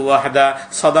ইউবাসু ওয়াহদা,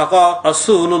 সাদাকা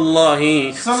রাসূলুল্লাহ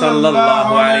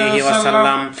সাল্লাল্লাহু আলাইহি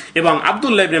ওয়াসাল্লাম। এবং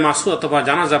আব্দুল্লাহ ইবনে মাসউদ অতঃপর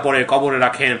জানাজা পড়ে কবরে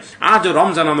রাখেন। আজ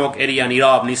রমজান নামক এরিয়া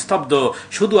নীরব নিস্তব্ধ,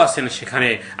 শুধু আছেন সেখানে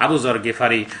আবু যর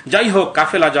গিফারি। যাই হোক,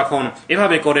 কাফেলা যখন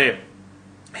এভাবে করে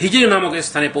হিজরি নামক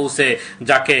স্থানে পৌঁছে,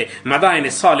 যাকে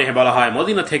মাদায়েনে সালেহ বলা হয়,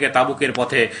 মদিনা থেকে তাবুকের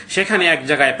পথে, সেখানে এক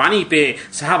জায়গায় পানি পেয়ে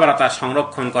সাহাবারা তা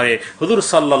সংরক্ষণ করে। হুজুর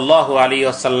সাল্লাল্লাহু আলাইহি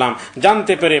ওয়াসাল্লাম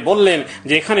জানতে পেরে বললেন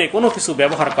যে এখানে কোনো কিছু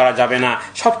ব্যবহার করা যাবে না,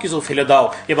 সবকিছু ফেলে দাও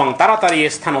এবং তাড়াতাড়ি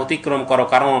এই স্থান অতিক্রম করো,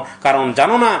 কারণ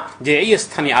জানো না যে এই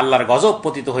স্থানে আল্লাহর গজব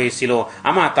পতিত হয়েছিল।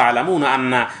 আমা তা'লামুনা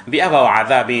আন্না বিআবা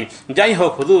আযাবিন। যাই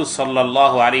হোক, হুজুর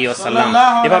সাল্লাল্লাহু আলাইহি ওয়াসাল্লাম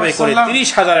এভাবে করে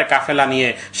 30,000 কাফেলা নিয়ে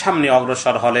সামনে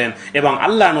অগ্রসর হলেন এবং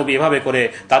আল্লাহ নবী এভাবে করে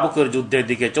তাবুকের যুদ্ধের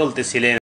দিকে চলতেছিলেন।